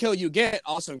each kill you get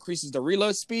also increases the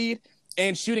reload speed,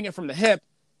 and shooting it from the hip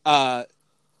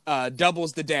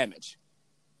doubles the damage.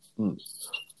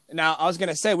 Now, I was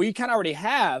gonna say we kind of already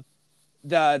have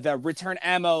the return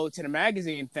ammo to the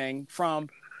magazine thing from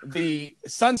the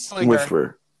Sunslinger.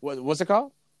 Whisper. What's it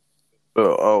called?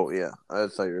 Yeah. I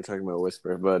thought you were talking about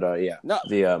Whisper, but yeah. No.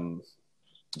 The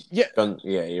Yeah.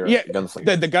 You're right.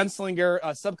 Gunslinger. The Gunslinger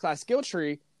subclass skill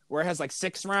tree where it has like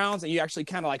 6 rounds and you actually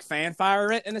kind of like fan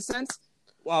fire it in a sense.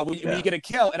 Well, when you get a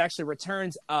kill, it actually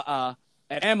returns an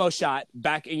ammo shot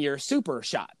back in your super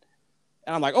shot.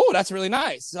 And I'm like, oh, that's really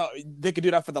nice. So they could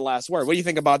do that for the last word. What do you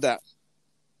think about that?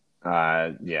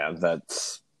 Yeah,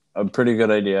 that's a pretty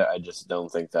good idea. I just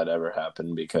don't think that ever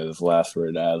happened because Last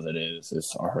Word as it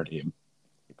is already a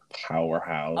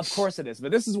powerhouse. Of course it is.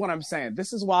 But this is what I'm saying.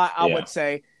 This is why I would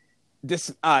say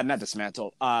not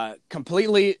dismantle,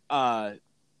 completely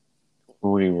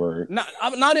rework.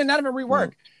 Not even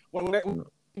rework. When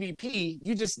PvP,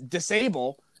 you just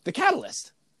disable the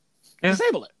catalyst. Yeah.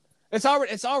 Disable it.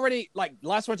 It's already like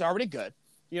Last Word's already good.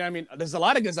 You know what I mean? There's a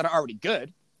lot of guns that are already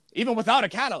good, even without a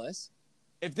catalyst.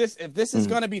 If this is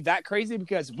going to be that crazy,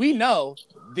 because we know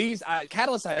these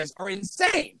catalyst items are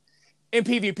insane in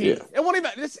PvP. Yeah. It won't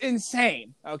even. It's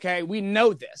insane. Okay, we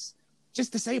know this.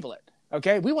 Just disable it.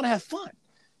 Okay, we want to have fun.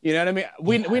 You know what I mean?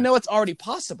 We know it's already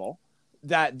possible.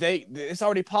 It's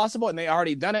already possible, and they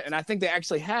already done it. And I think they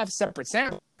actually have separate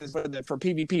samples for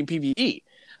PvP and PvE.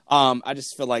 I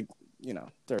just feel like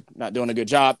they're not doing a good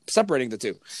job separating the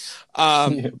two.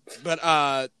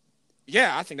 But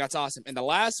yeah, I think that's awesome. And the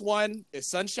last one is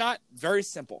Sunshot. Very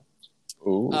simple.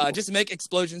 Just make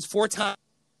explosions 4 times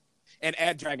and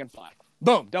add Dragonfly.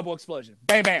 Boom, double explosion.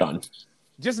 Bam, bam. Done.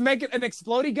 Just make it an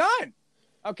exploding gun.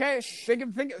 Okay,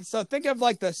 think of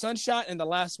like the Sunshot and the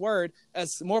Last Word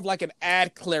as more of like an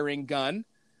ad clearing gun.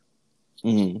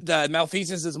 Mm-hmm. The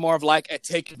Malfeasance is more of like a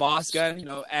take boss gun.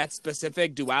 Ad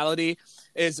specific. Duality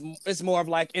is more of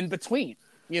like in between.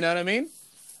 You know what I mean?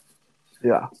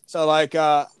 Yeah. So like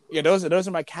those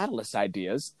are my catalyst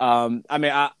ideas. I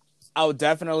mean I'll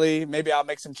definitely I'll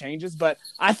make some changes, but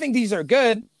I think these are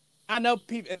good. I know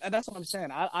people, and that's what I'm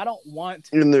saying. I don't want,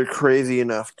 and they're crazy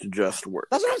enough to just work.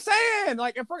 That's what I'm saying.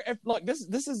 Like if look,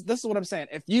 this is what I'm saying.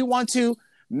 If you want to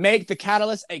make the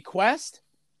catalyst a quest,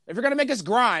 if you're gonna make us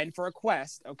grind for a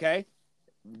quest, okay,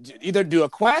 either do a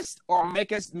quest or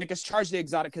make us charge the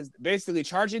exotic, because basically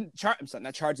charging a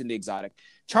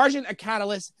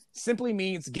catalyst simply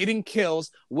means getting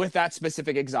kills with that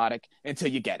specific exotic until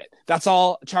you get it. That's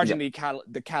all charging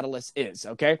the catalyst is.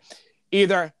 Okay,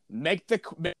 either make the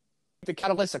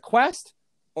catalyst a quest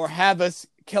or have us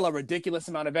kill a ridiculous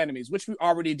amount of enemies, which we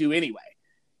already do anyway.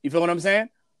 You feel what I'm saying?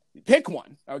 Pick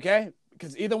one, okay?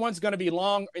 Because either one's going to be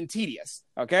long and tedious,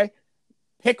 okay?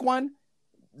 Pick one.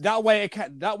 That way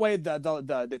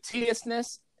the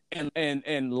tediousness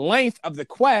and length of the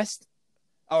quest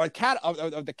or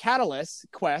of the catalyst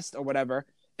quest or whatever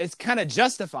is kind of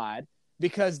justified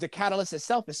because the catalyst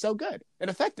itself is so good and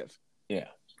effective. Yeah.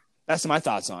 That's my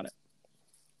thoughts on it.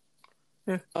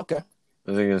 Yeah. Okay.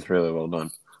 I think it's really well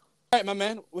done. All right, my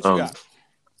man. What you got?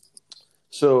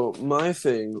 So my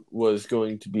thing was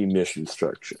going to be mission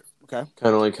structure. Okay.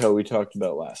 Kind of like how we talked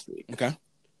about last week. Okay.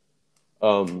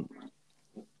 And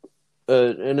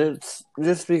it's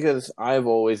just because I've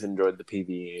always enjoyed the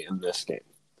PvE in this game.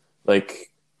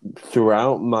 Like,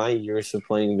 throughout my years of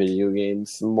playing video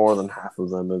games, more than half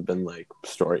of them have been, like,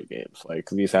 story games. Like,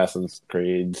 the Assassin's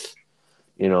Creeds,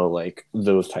 like,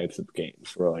 those types of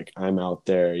games where, like, I'm out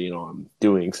there, I'm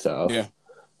doing stuff. Yeah.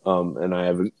 And I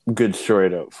have a good story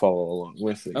to follow along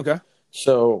with me. Okay.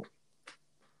 So,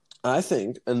 I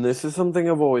think, and this is something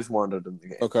I've always wanted in the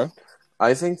game. Okay.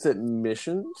 I think that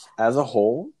missions, as a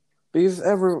whole, because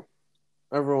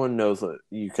everyone knows what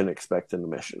you can expect in a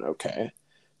mission, okay?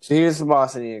 So here's the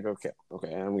boss and you go kill.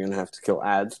 Okay, I'm going to have to kill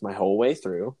ads my whole way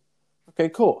through. Okay,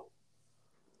 cool.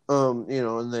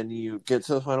 And then you get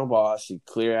to the final boss, you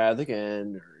clear ads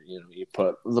again, or, you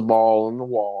put the ball in the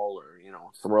wall, or,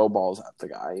 throw balls at the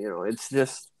guy. It's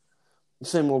just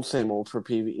same old for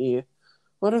PvE.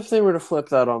 What if they were to flip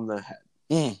that on the head?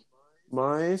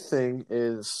 My thing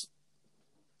is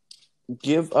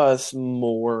give us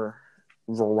more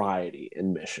variety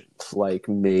in missions. Like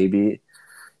maybe,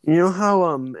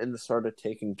 how in the start of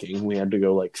Taken King we had to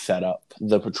go like set up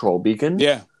the patrol beacon?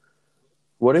 Yeah.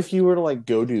 What if you were to like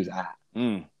go do that?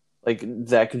 Like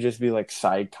that could just be like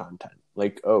side content.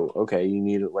 Like, oh, okay, you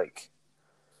need it like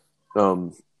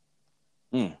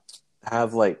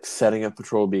have like setting up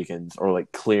patrol beacons or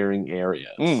like clearing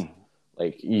areas.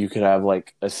 Like you could have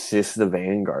like assist the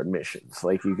Vanguard missions.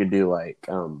 Like you could do like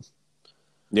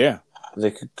Yeah.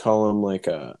 they could call them like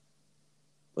I don't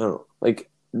know, like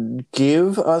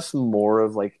give us more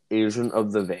of like Agent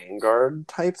of the Vanguard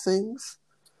type things.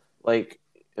 Like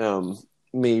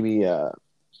maybe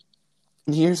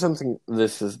here's something.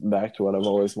 This is back to what I've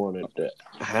always wanted to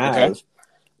have. Okay.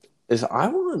 Is I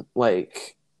want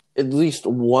like at least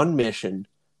one mission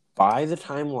by the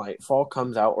time Lightfall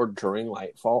comes out or during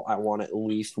Lightfall. I want at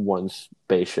least one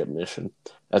spaceship mission.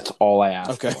 That's all I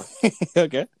ask Okay. for.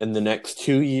 Okay. In the next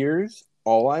 2 years,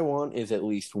 all I want is at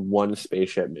least one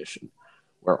spaceship mission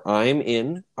where I'm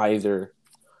in either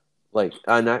like,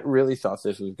 and I really thought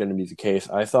this was going to be the case.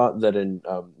 I thought that in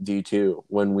D2,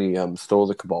 when we stole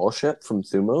the Cabal ship from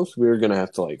Thumos, we were going to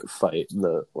have to like fight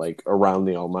the like around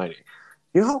the Almighty.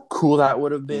 You know how cool that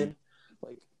would have been?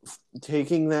 Like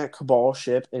taking that Cabal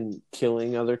ship and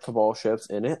killing other Cabal ships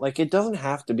in it. Like it doesn't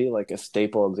have to be like a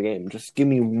staple of the game. Just give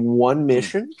me one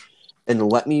mission and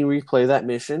let me replay that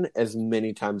mission as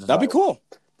many times as That'd be cool.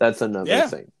 That's another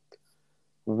thing.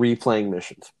 Replaying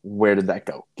missions. Where did that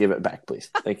go? Give it back, please.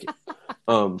 Thank you.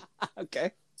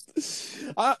 Okay.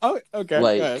 Okay.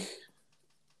 Like,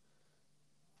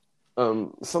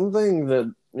 something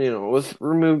that was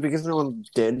removed because no one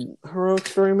did heroic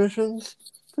story missions.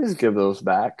 Please give those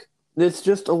back. It's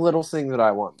just a little thing that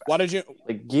I want back. Why did you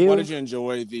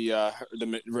enjoy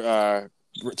the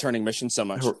returning mission so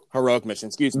much? Heroic mission,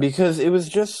 excuse me. Because it was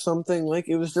just something like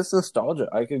it was just nostalgia.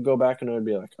 I could go back and I would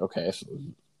be like, okay, so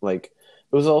like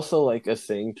it was also like a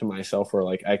thing to myself where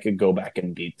like I could go back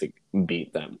and beat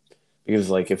them because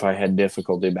like if I had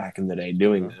difficulty back in the day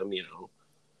doing them,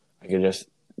 I could just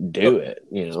do it.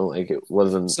 Like it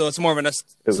wasn't. So it's more of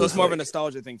a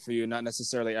nostalgia thing for you, not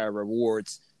necessarily a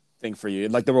rewards thing for you.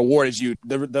 Like the reward is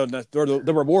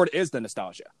the reward is the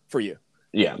nostalgia for you.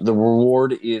 Yeah, the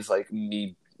reward is like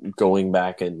me going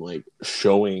back and like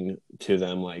showing to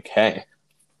them like, hey,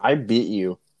 I beat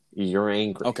you. You're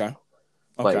angry. Okay.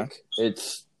 Like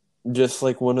it's just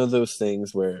like one of those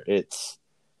things where it's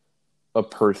a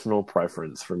personal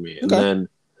preference for me. Okay. And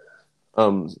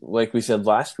then like we said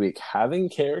last week, having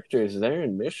characters there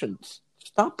in missions,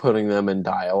 stop putting them in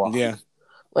dialogue. Yeah.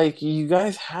 Like you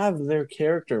guys have their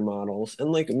character models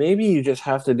and like maybe you just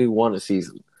have to do one a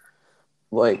season.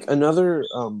 Like another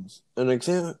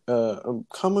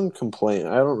common complaint.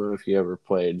 I don't know if you ever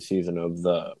played Season of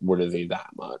the Worthy that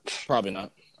much. Probably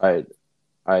not. I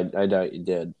doubt you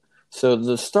did. So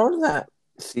the start of that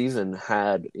season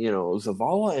had,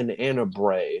 Zavala and Anna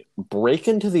Bray break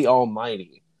into the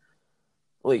Almighty.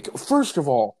 Like, first of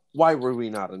all, why were we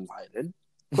not invited?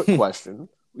 Quick question.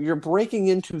 You're breaking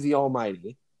into the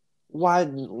Almighty. Why,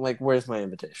 like, where's my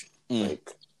invitation? Like,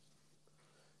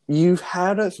 you've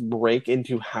had us break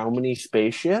into how many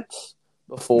spaceships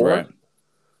before? Right.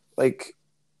 Like,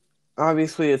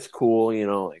 obviously it's cool,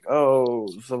 like, oh,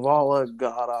 Zavala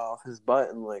got off his butt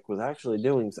and, like, was actually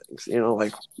doing things,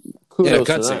 like, kudos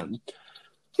to them.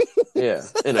 Yeah,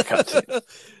 in a cutscene.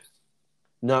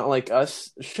 Not like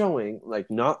us showing, like,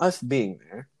 not us being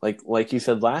there. Like you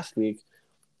said last week,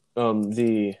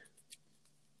 the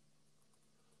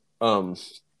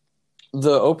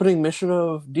opening mission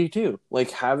of D2,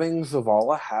 like, having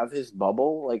Zavala have his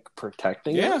bubble, like,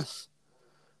 protecting us.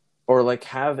 Or, like,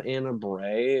 have Anna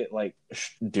Bray, like,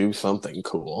 do something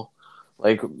cool.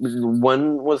 Like,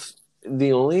 when was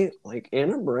the only... Like,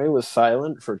 Anna Bray was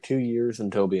silent for 2 years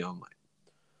until Beyond Light.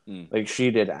 Like,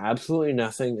 she did absolutely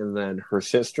nothing, and then her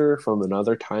sister from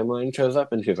another timeline shows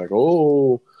up, and she's like,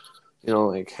 oh,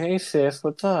 like, hey, sis,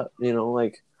 what's up?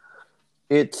 Like,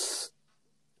 it's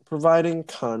providing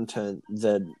content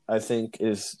that I think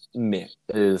is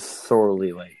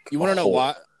sorely, like... You want to know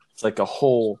why? It's like a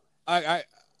hole...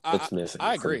 That's missing.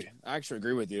 I agree. I actually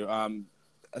agree with you. I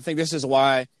think this is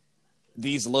why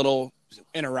these little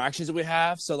interactions that we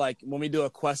have. So, like, when we do a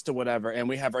quest or whatever, and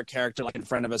we have our character like in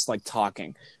front of us, like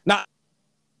talking, not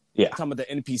some of the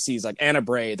NPCs, like Anna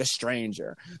Bray, the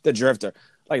Stranger, the Drifter.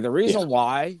 Like the reason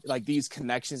why, like these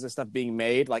connections and stuff being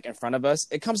made, like in front of us,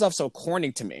 it comes off so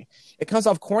corny to me. It comes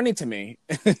off corny to me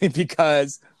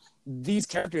because these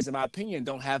characters, in my opinion,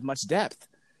 don't have much depth.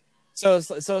 So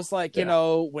it's like,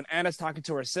 when Anna's talking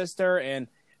to her sister and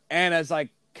Anna's like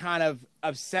kind of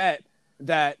upset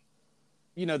that,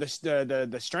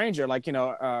 the stranger, like,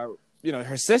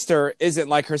 her sister isn't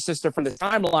like her sister from the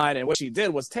timeline and what she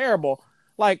did was terrible.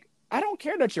 Like, I don't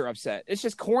care that you're upset. It's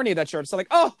just corny that you're upset. Like,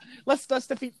 oh, let's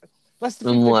defeat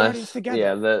the Guardians together.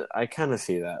 Yeah, I kind of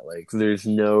see that. Like, there's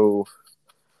no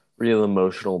real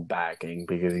emotional backing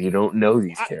because you don't know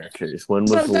these characters. When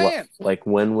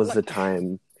was the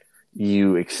time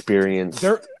you experienced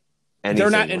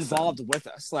they're not with involved them. with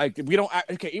us. Like we don't.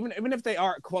 Okay, even if they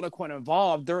are quote unquote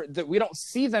involved, we don't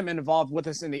see them involved with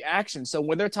us in the action. So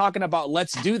when they're talking about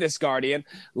let's do this, Guardian,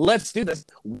 let's do this,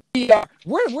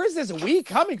 where's this we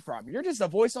coming from? You're just a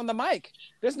voice on the mic.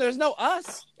 There's no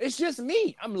us. It's just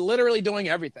me. I'm literally doing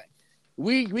everything.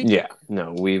 We've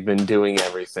been doing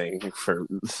everything for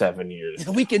 7 years.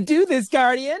 We can do this,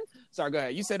 Guardian. Sorry, go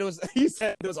ahead. You said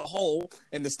there was a hole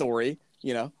in the story.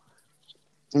 You know,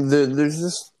 there's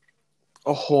just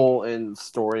a hole in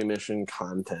story mission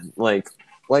content, like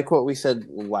what we said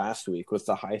last week with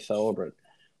the High Celebrant.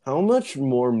 How much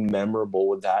more memorable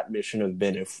would that mission have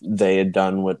been if they had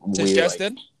done what we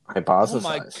hypothesized? Oh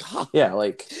my God. Yeah,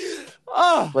 like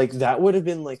that would have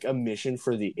been like a mission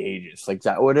for the ages. Like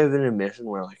that would have been a mission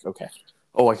where like, okay,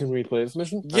 I can replay this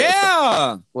mission.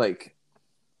 Yeah, like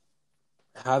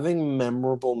having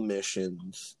memorable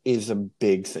missions is a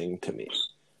big thing to me.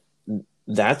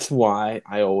 That's why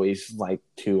I always like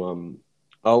to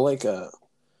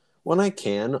when I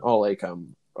can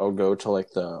I'll go to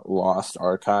like the Lost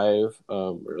Archive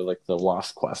or like the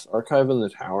Lost Quest archive in the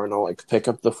tower, and I'll like pick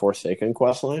up the Forsaken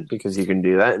quest line because you can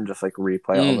do that and just like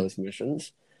replay all those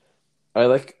missions. I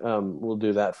will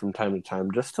do that from time to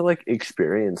time just to like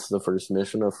experience the first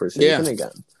mission of Forsaken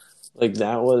again. Like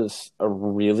that was a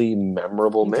really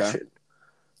memorable mission.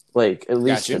 Like at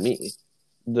least to me.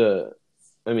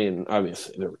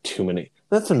 Obviously there were too many.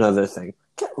 That's another thing.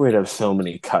 Get rid of so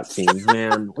many cutscenes,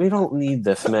 man. We don't need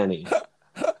this many.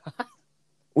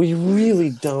 We really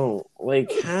don't.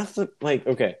 Like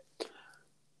okay.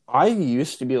 I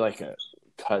used to be like a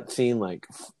cutscene, like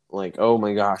oh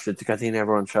my gosh, it's a cutscene,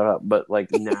 everyone shut up. But like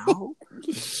now,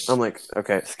 I'm like,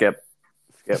 okay, skip.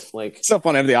 Like so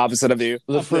funny. I'm the opposite of you.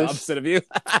 The opposite of you.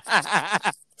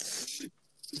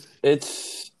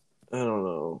 It's I don't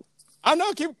know. I'm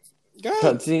not keep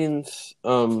cutscenes.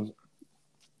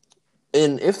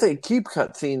 And if they keep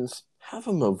cutscenes, have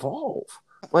them evolve.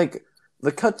 Like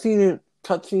the cutscenes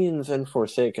in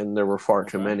Forsaken, there were far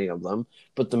too many of them.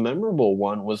 But the memorable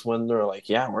one was when they're like,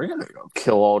 "Yeah, we're gonna go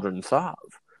kill Aldrin Sov."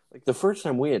 Like the first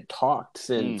time we had talked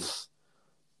since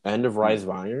End of Rise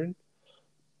of Iron.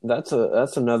 That's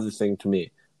another thing to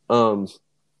me.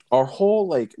 Our whole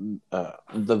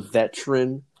the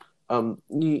veteran.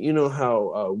 You know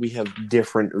how we have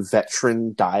different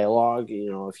veteran dialogue.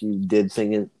 You know, if you did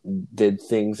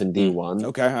things in D1.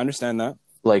 Okay, I understand that.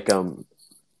 Like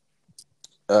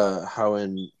how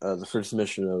in the first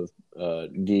mission of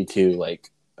D2,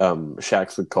 like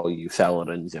Shaxx would call you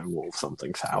Saladin's young wolf,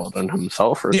 something Saladin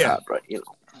himself or that, but you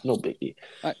know, no biggie.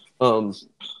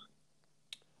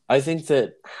 I think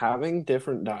that having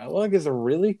different dialogue is a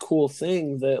really cool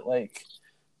thing that like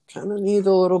kind of needs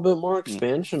a little bit more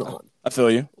expansion on. I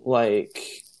feel you.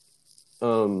 Like,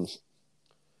 another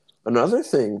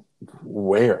thing,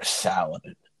 where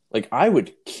Saladin? Like, I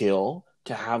would kill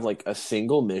to have like a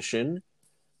single mission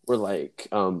where like,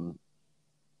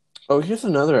 here's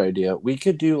another idea. We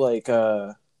could do like,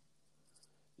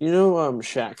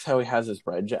 Shaxx, how he has his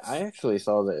bread jet. I actually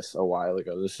saw this a while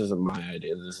ago. This isn't my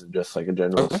idea. This is just like a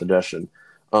general suggestion.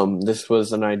 This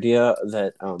was an idea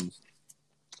that,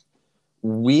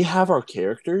 we have our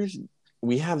characters,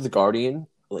 we have the Guardian,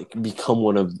 like, become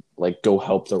one of, like, go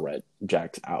help the Red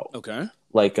Jacks out. Okay.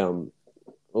 Like,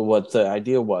 what the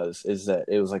idea is that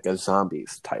it was like a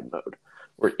zombies type mode,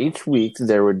 where each week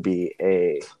there would be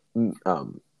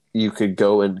you could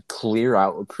go and clear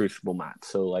out a Crucible map.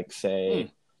 So, like,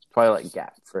 say, Twilight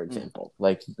Gap, for example.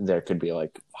 Like, there could be,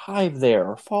 like, Hive there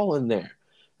or Fallen there.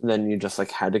 And then you just,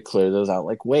 like, had to clear those out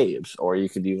like waves. Or you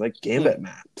could use, like, Gambit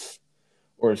maps.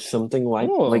 Or something like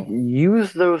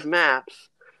use those maps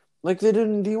like they did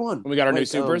in D1. When we got our new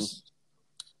supers?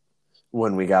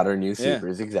 When we got our new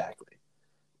supers, exactly.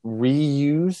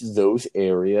 Reuse those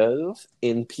areas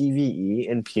in PvE,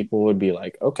 and people would be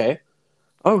like, okay,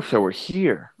 so we're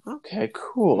here. Okay,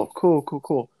 cool.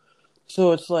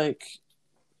 So it's like,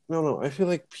 no, I feel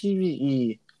like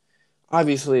PvE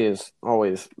obviously has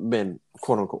always been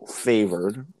quote-unquote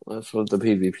favored. That's what the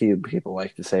PvP people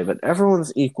like to say, but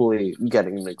everyone's equally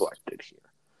getting neglected here.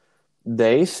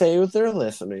 They say what they're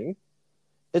listening.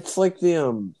 It's like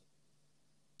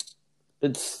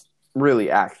it's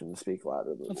really actions speak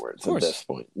louder than words at this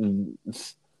point.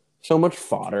 So much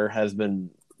fodder has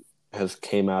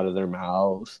came out of their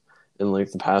mouths in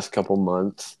like the past couple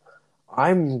months.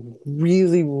 I'm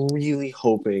really, really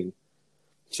hoping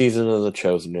Season of the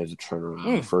Chosen is a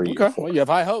turnaround for you. Okay, well, you have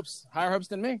higher hopes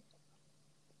than me.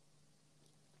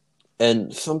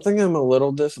 And something I'm a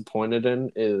little disappointed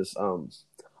in is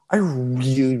I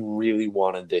really, really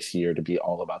wanted this year to be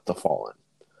all about the Fallen.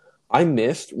 I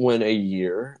missed when a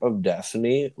year of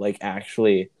Destiny like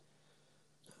actually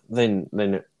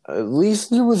then at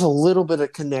least there was a little bit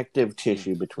of connective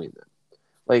tissue between them.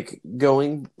 Like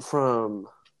going from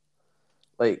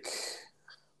like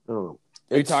I don't know.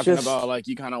 Are you talking about like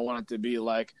you kind of want it to be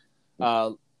like,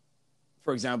 for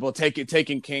example,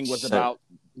 Taken King was about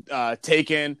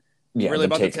Taken. Really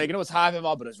about the Taken. It was Hive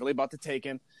involved, but it was really about the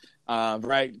Taken.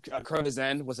 Right? Crota's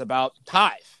End was about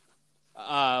Hive.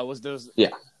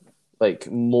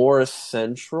 Like more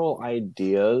central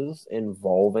ideas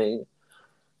involving.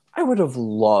 I would have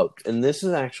loved, and this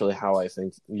is actually how I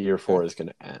think year 4 is going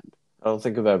to end. I don't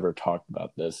think I've ever talked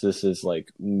about this. This is like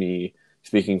me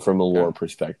speaking from a lore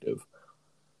perspective.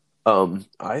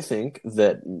 I think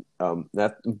that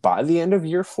that by the end of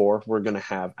year 4, we're going to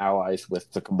have allies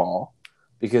with the Cabal,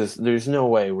 because there's no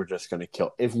way we're just going to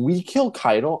kill. If we kill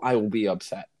Keitel, I will be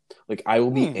upset. Like I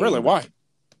will be angry. Really? Why?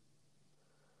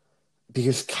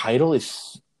 Because Keitel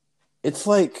is, it's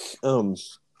like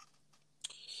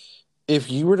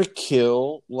if you were to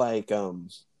kill like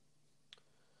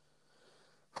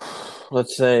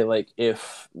let's say like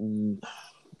if I'm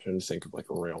trying to think of like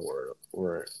a real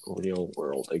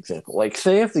world example. Like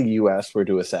say if the US were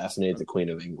to assassinate the Queen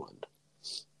of England.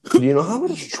 Do you know how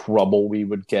much trouble we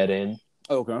would get in?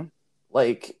 Okay.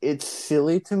 Like it's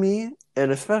silly to me,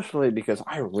 and especially because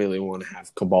I really want to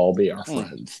have Cabal be our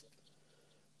friends.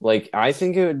 Like I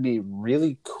think it would be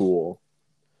really cool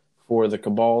for the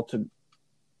Cabal to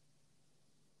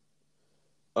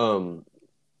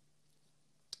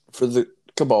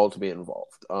be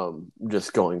involved,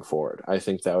 just going forward. I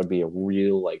think that would be a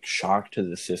real like shock to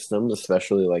the system,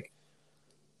 especially like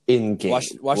in game.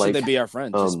 Why should they be our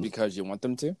friends? Just because you want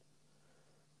them to?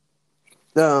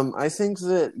 I think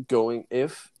that you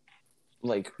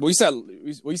said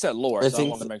lore, so I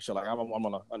want to make sure like I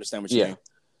want to understand what you mean.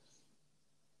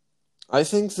 I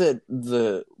think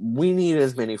that we need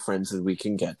as many friends as we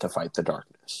can get to fight the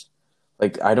darkness.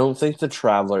 Like I don't think the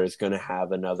Traveler is going to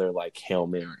have another like Hail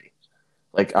Mary.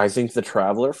 Like I think the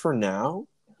Traveler for now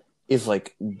is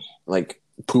like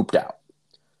pooped out.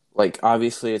 Like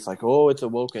obviously it's like, oh, it's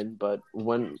awoken, but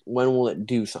when will it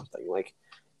do something? Like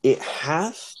we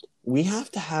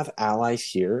have to have allies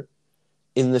here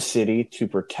in the city to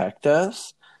protect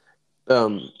us.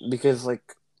 Because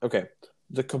like, okay,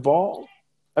 the Cabal,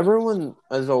 everyone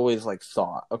has always like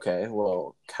thought, okay,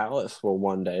 well, Callus will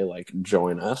one day like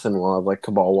join us and we'll have like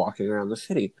Cabal walking around the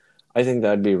city. I think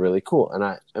that'd be really cool. And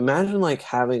I imagine like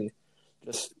having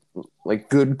just like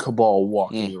good Cabal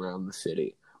walking around the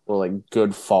city, or like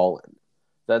good Fallen.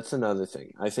 That's another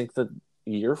thing. I think that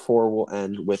year 4 will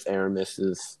end with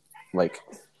Aramis's like,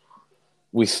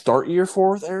 we start year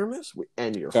 4 with Aramis, we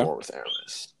end year 4 with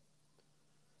Aramis.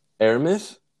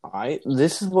 Aramis,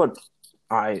 this is what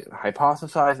I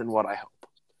hypothesize and what I hope.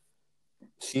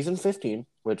 Season 15,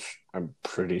 which I'm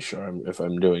pretty sure if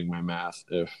I'm doing my math,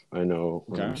 if I know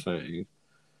what I'm saying.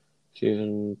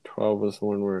 Season 12 was the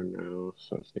one we're in now,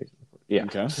 so season 4. Yeah,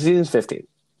 so season 15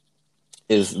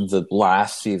 is the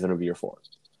last season of year 4.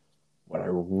 What I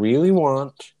really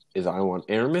want is I want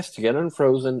Aramis to get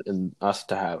unfrozen and us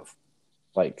to have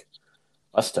fight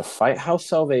House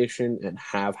Salvation and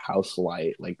have House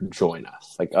Light like join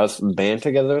us, like us band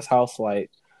together as House Light.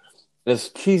 As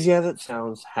cheesy as it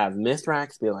sounds, have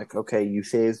Mithrax be like, okay, you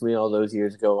saved me all those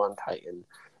years ago on Titan,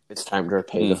 it's time to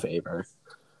repay the favor.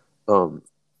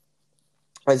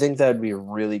 I think that would be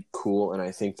really cool, and I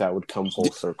think that would come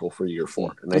full circle for year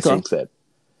 4. And I think that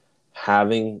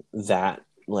having that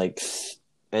like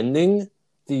ending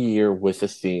the year with a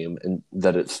theme and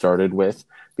that it started with,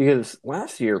 because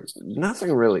last year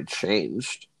nothing really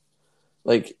changed.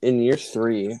 Like in year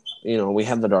 3, we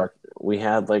had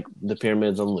like the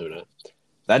pyramids on Luna.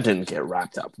 That didn't get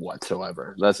wrapped up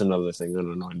whatsoever. That's another thing that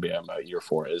annoyed me about year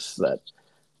 4 is that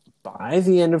by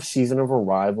the end of Season of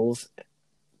Arrivals,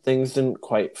 things didn't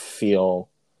quite feel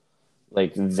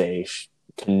like they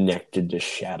connected to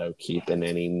Shadowkeep in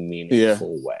any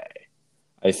meaningful way.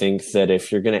 I think that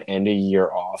if you're going to end a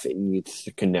year off, it needs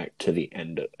to connect to the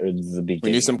end or the beginning.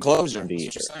 We need some closure. That's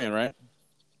what you're saying, right?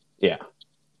 Yeah.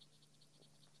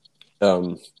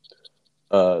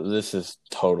 This is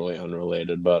totally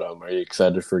unrelated, but are you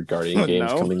excited for Guardian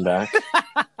Games coming back?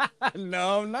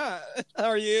 No, I'm not.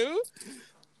 Are you?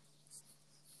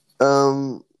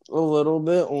 A little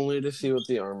bit, only to see what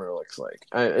the armor looks like.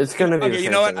 It's gonna be okay. You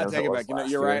know what? I take it back.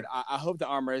 You're right. I hope the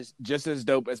armor is just as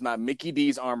dope as my Mickey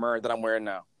D's armor that I'm wearing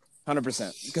now.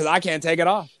 100%. Because I can't take it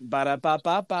off.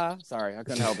 Ba-da-ba-ba-ba. Sorry, I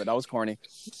couldn't help it. That was corny.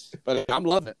 But I'm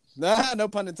loving it. No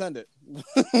pun intended.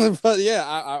 But yeah,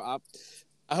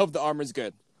 I hope the armor's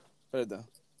good. Put it though.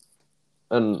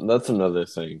 And that's another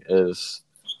thing is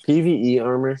PvE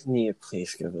armor.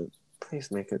 Please give it please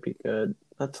make it be good.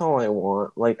 That's all I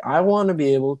want. Like, I want to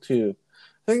be able to.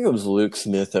 I think it was Luke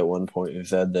Smith at one point who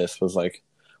said this was like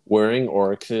wearing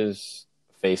Oryx's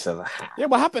face as a hat. Yeah,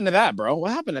 what happened to that, bro?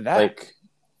 What happened to that? Like,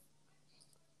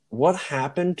 what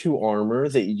happened to armor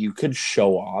that you could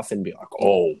show off and be like,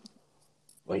 oh,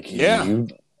 like, Yeah. you,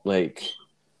 like,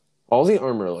 all the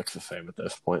armor looks the same at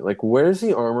this point. Like, where's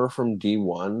the armor from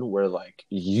D1 where, like,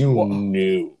 you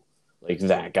knew, like,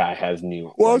 that guy has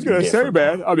new. Well, I was like, gonna say, different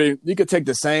man. armor? I mean, you could take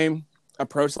the same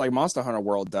approach like Monster Hunter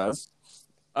World does.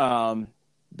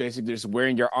 Basically, just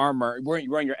wearing your armor,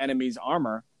 wearing your enemy's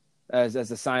armor as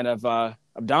a sign of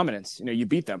dominance. You know, you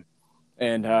beat them.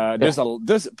 And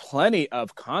there's plenty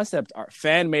of concept art,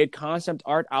 fan made concept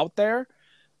art out there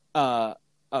of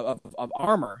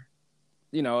armor.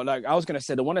 You know, like I was gonna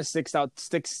say, the one that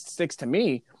sticks to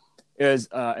me is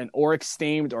an Oryx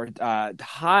themed or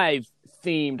Hive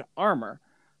themed armor.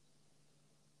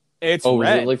 It's red. Was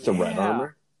it like the red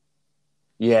armor?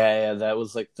 Yeah, that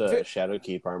was like the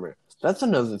Shadowkeep armor. That's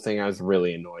another thing I was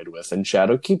really annoyed with. And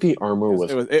Shadowkeep armor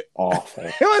was awful.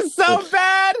 It was so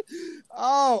bad.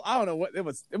 Oh, I don't know what it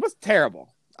was. It was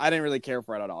terrible. I didn't really care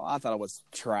for it at all. I thought it was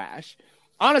trash.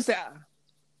 Honestly,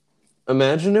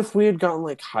 imagine if we had gotten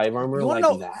like Hive armor like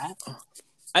that.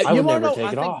 I would never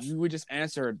take it off. We just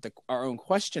answered our own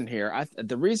question here.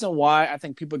 The reason why I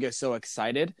think people get so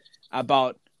excited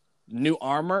about new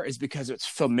armor is because it's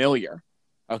familiar.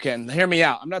 Okay, and hear me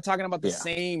out. I'm not talking about the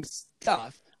same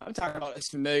stuff. I'm talking about it's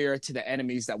familiar to the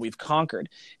enemies that we've conquered.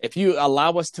 If you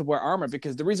allow us to wear armor,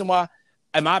 because the reason why,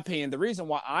 in my opinion, the reason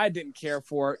why I didn't care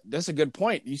for, that's a good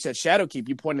point. You said Shadowkeep,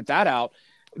 you pointed that out.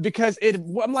 Because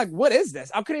I'm like, what is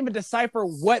this? I couldn't even decipher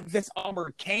what this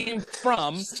armor came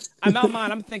from.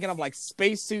 I'm thinking of like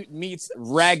spacesuit meets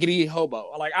raggedy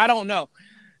hobo. Like, I don't know.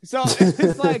 So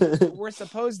it's like we're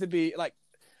supposed to be like,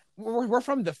 we're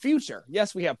from the future.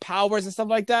 Yes, we have powers and stuff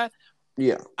like that.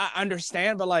 Yeah. I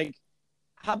understand, but like,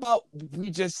 how about we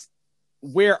just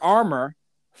wear armor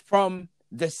from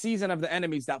the season of the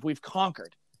enemies that we've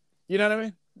conquered? You know what I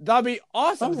mean? That'd be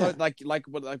awesome. Oh, yeah. Like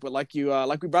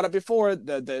we brought up before,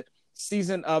 the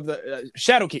season of the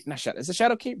Shadowkeep. Not Shadow. Is it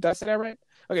Shadowkeep? Did I say that right?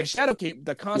 Okay, Shadowkeep.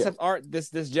 The concept art this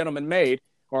gentleman made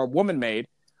or woman made.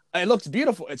 It looks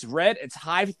beautiful. It's red. It's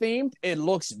Hive themed. It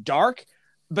looks dark,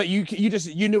 but you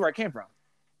knew where it came from.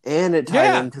 And it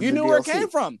tied into you the knew DLC. where it came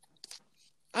from.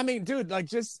 I mean, dude, like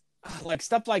just like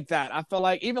stuff like that. I feel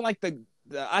like even like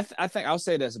I think I'll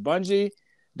say this: Bungie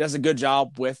does a good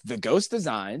job with the ghost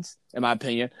designs, in my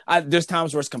opinion. There's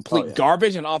times where it's complete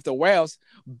garbage and off the rails,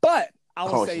 but I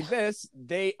will say this: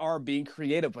 they are being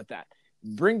creative with that.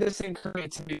 Bring the same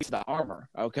creativity to the armor,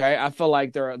 okay? I feel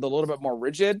like they're a little bit more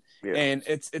rigid, and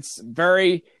it's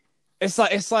very. It's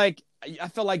like I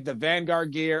feel like the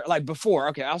Vanguard gear, like before.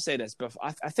 Okay, I'll say this: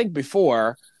 I think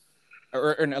before.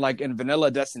 Or like in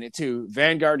vanilla Destiny 2,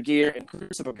 Vanguard gear and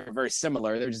Crucible are very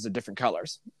similar. They're just different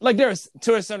colors. Like there's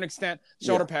to a certain extent,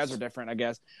 shoulder pads were different, I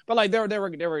guess. But like they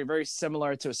were very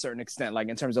similar to a certain extent, like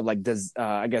in terms of like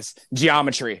I guess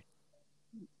geometry.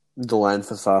 The line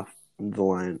facade, the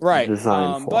line But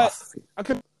design philosophy.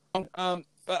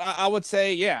 But I would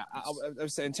say, I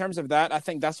would say in terms of that, I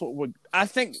think that's what would. I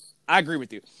think I agree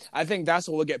with you. I think that's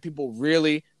what will get people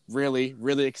really, really,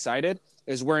 really excited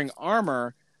is wearing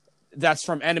armor that's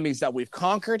from enemies that we've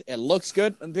conquered. It looks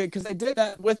good because they did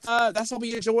that with. That's what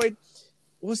we enjoyed.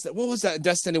 What was that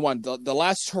Destiny 1? The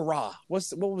last hurrah. What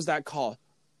was that called?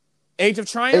 Age of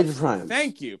Triumph. Age of Triumph.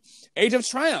 Thank you. Age of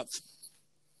Triumph.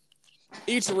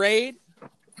 Each raid,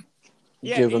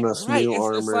 giving us new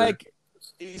armor. It's like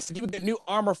you get new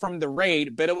armor from the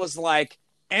raid, but it was like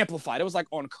amplified. It was like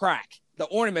on crack. The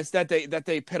ornaments that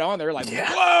they put on there, like,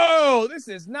 whoa, this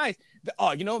is nice.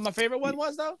 You know what my favorite one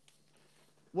was though?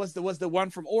 Was the one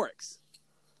from Oryx.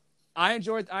 I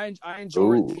enjoyed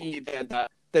the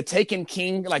Taken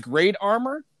King like raid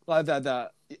armor.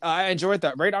 I enjoyed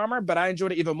that raid armor, but I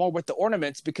enjoyed it even more with the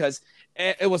ornaments because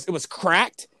it was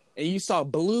cracked and you saw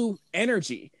blue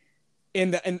energy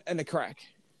in the crack.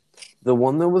 The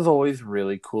one that was always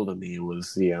really cool to me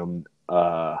was the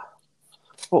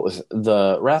what was it?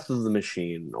 The Wrath of the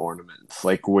Machine ornaments,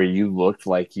 like where you looked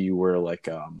like you were like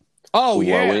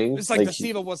glowing. It's like the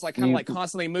Siva was like kind of like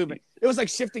constantly moving. It was like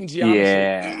shifting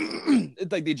geometry.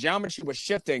 It's like the geometry was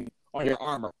shifting on your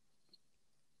armor.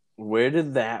 Where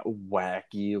did that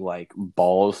wacky like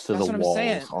balls to the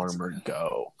walls armor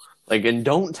go? Like, and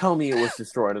don't tell me it was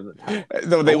destroyed at the time.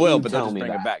 No, they will, but they'll just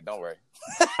bring it back. Don't worry.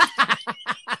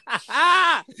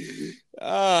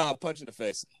 Punch in the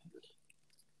face.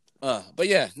 But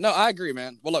I agree,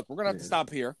 man. Well, look, we're gonna have to stop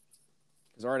here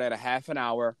because we're already at a half an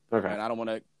hour, and I don't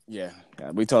want to Yeah.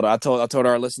 We told I told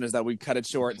our listeners that we cut it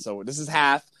short, so this is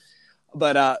half.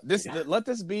 But let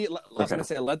this be. I was gonna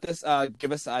say, let this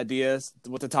give us ideas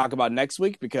what to talk about next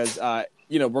week because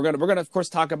we're gonna of course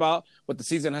talk about what the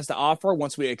season has to offer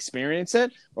once we experience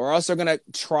it. We're also gonna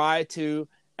try to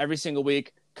every single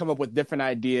week come up with different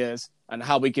ideas on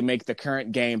how we can make the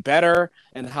current game better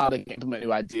and how to implement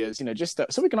new ideas.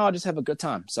 So we can all just have a good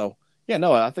time. So yeah,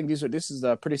 no, I think this is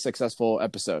a pretty successful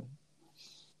episode.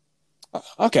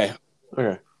 Okay.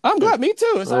 I'm glad. Me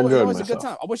too. It's always a good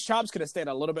time. I wish Chops could have stayed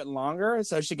a little bit longer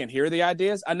so she can hear the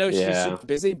ideas. I know she's super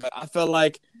busy, but I feel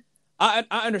like I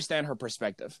understand her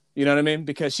perspective. You know what I mean?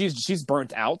 Because she's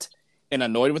burnt out and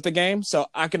annoyed with the game. So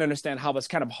I can understand how it's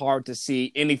kind of hard to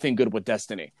see anything good with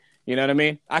Destiny. You know what I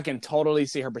mean? I can totally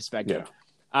see her perspective.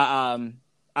 Yeah.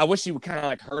 I wish she would kind of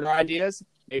like heard her ideas.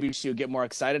 Maybe she would get more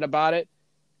excited about it.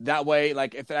 That way,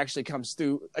 like if it actually comes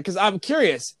through, because I'm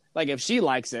curious, like if she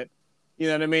likes it. You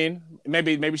know what I mean?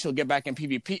 Maybe she'll get back in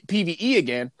PvE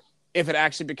again if it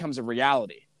actually becomes a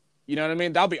reality. You know what I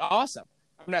mean? That'll be awesome.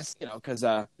 I'm not, because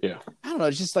I don't know.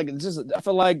 It's just I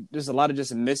feel like there's a lot of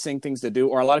just missing things to do,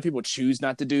 or a lot of people choose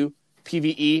not to do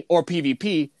PvE or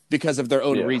PvP because of their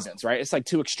own reasons, right? It's like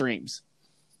two extremes.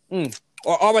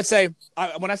 Or I would say,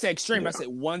 when I say extreme, I say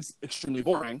one's extremely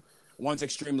boring, one's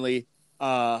extremely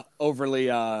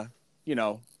overly, I don't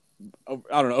know,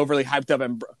 overly hyped up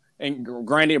and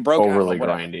grindy and broken. Overly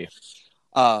grindy.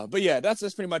 But yeah, that's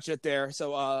pretty much it there.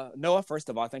 So Noah, first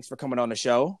of all, thanks for coming on the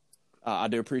show. I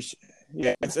do appreciate.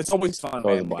 Yeah, it's always fun,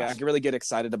 man. I can really get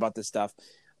excited about this stuff.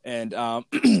 And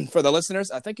for the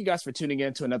listeners, thank you guys for tuning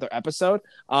in to another episode.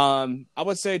 I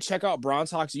would say check out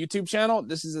Bronze Hawk's YouTube channel.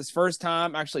 This is his first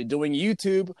time actually doing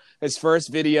YouTube, his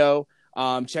first video.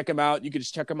 Check him out. You can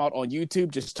just check him out on YouTube.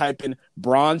 Just type in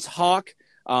Bronze Hawk,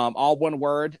 all one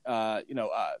word.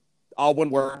 All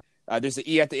one word. There's an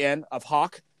E at the end of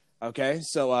Hawk. Okay,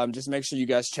 so just make sure you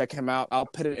guys check him out. I'll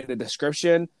put it in the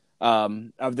description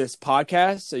of this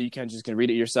podcast so you can read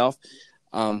it yourself.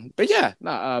 But yeah,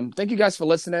 thank you guys for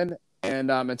listening.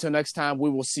 And until next time, we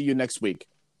will see you next week.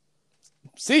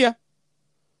 See ya.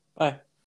 Bye.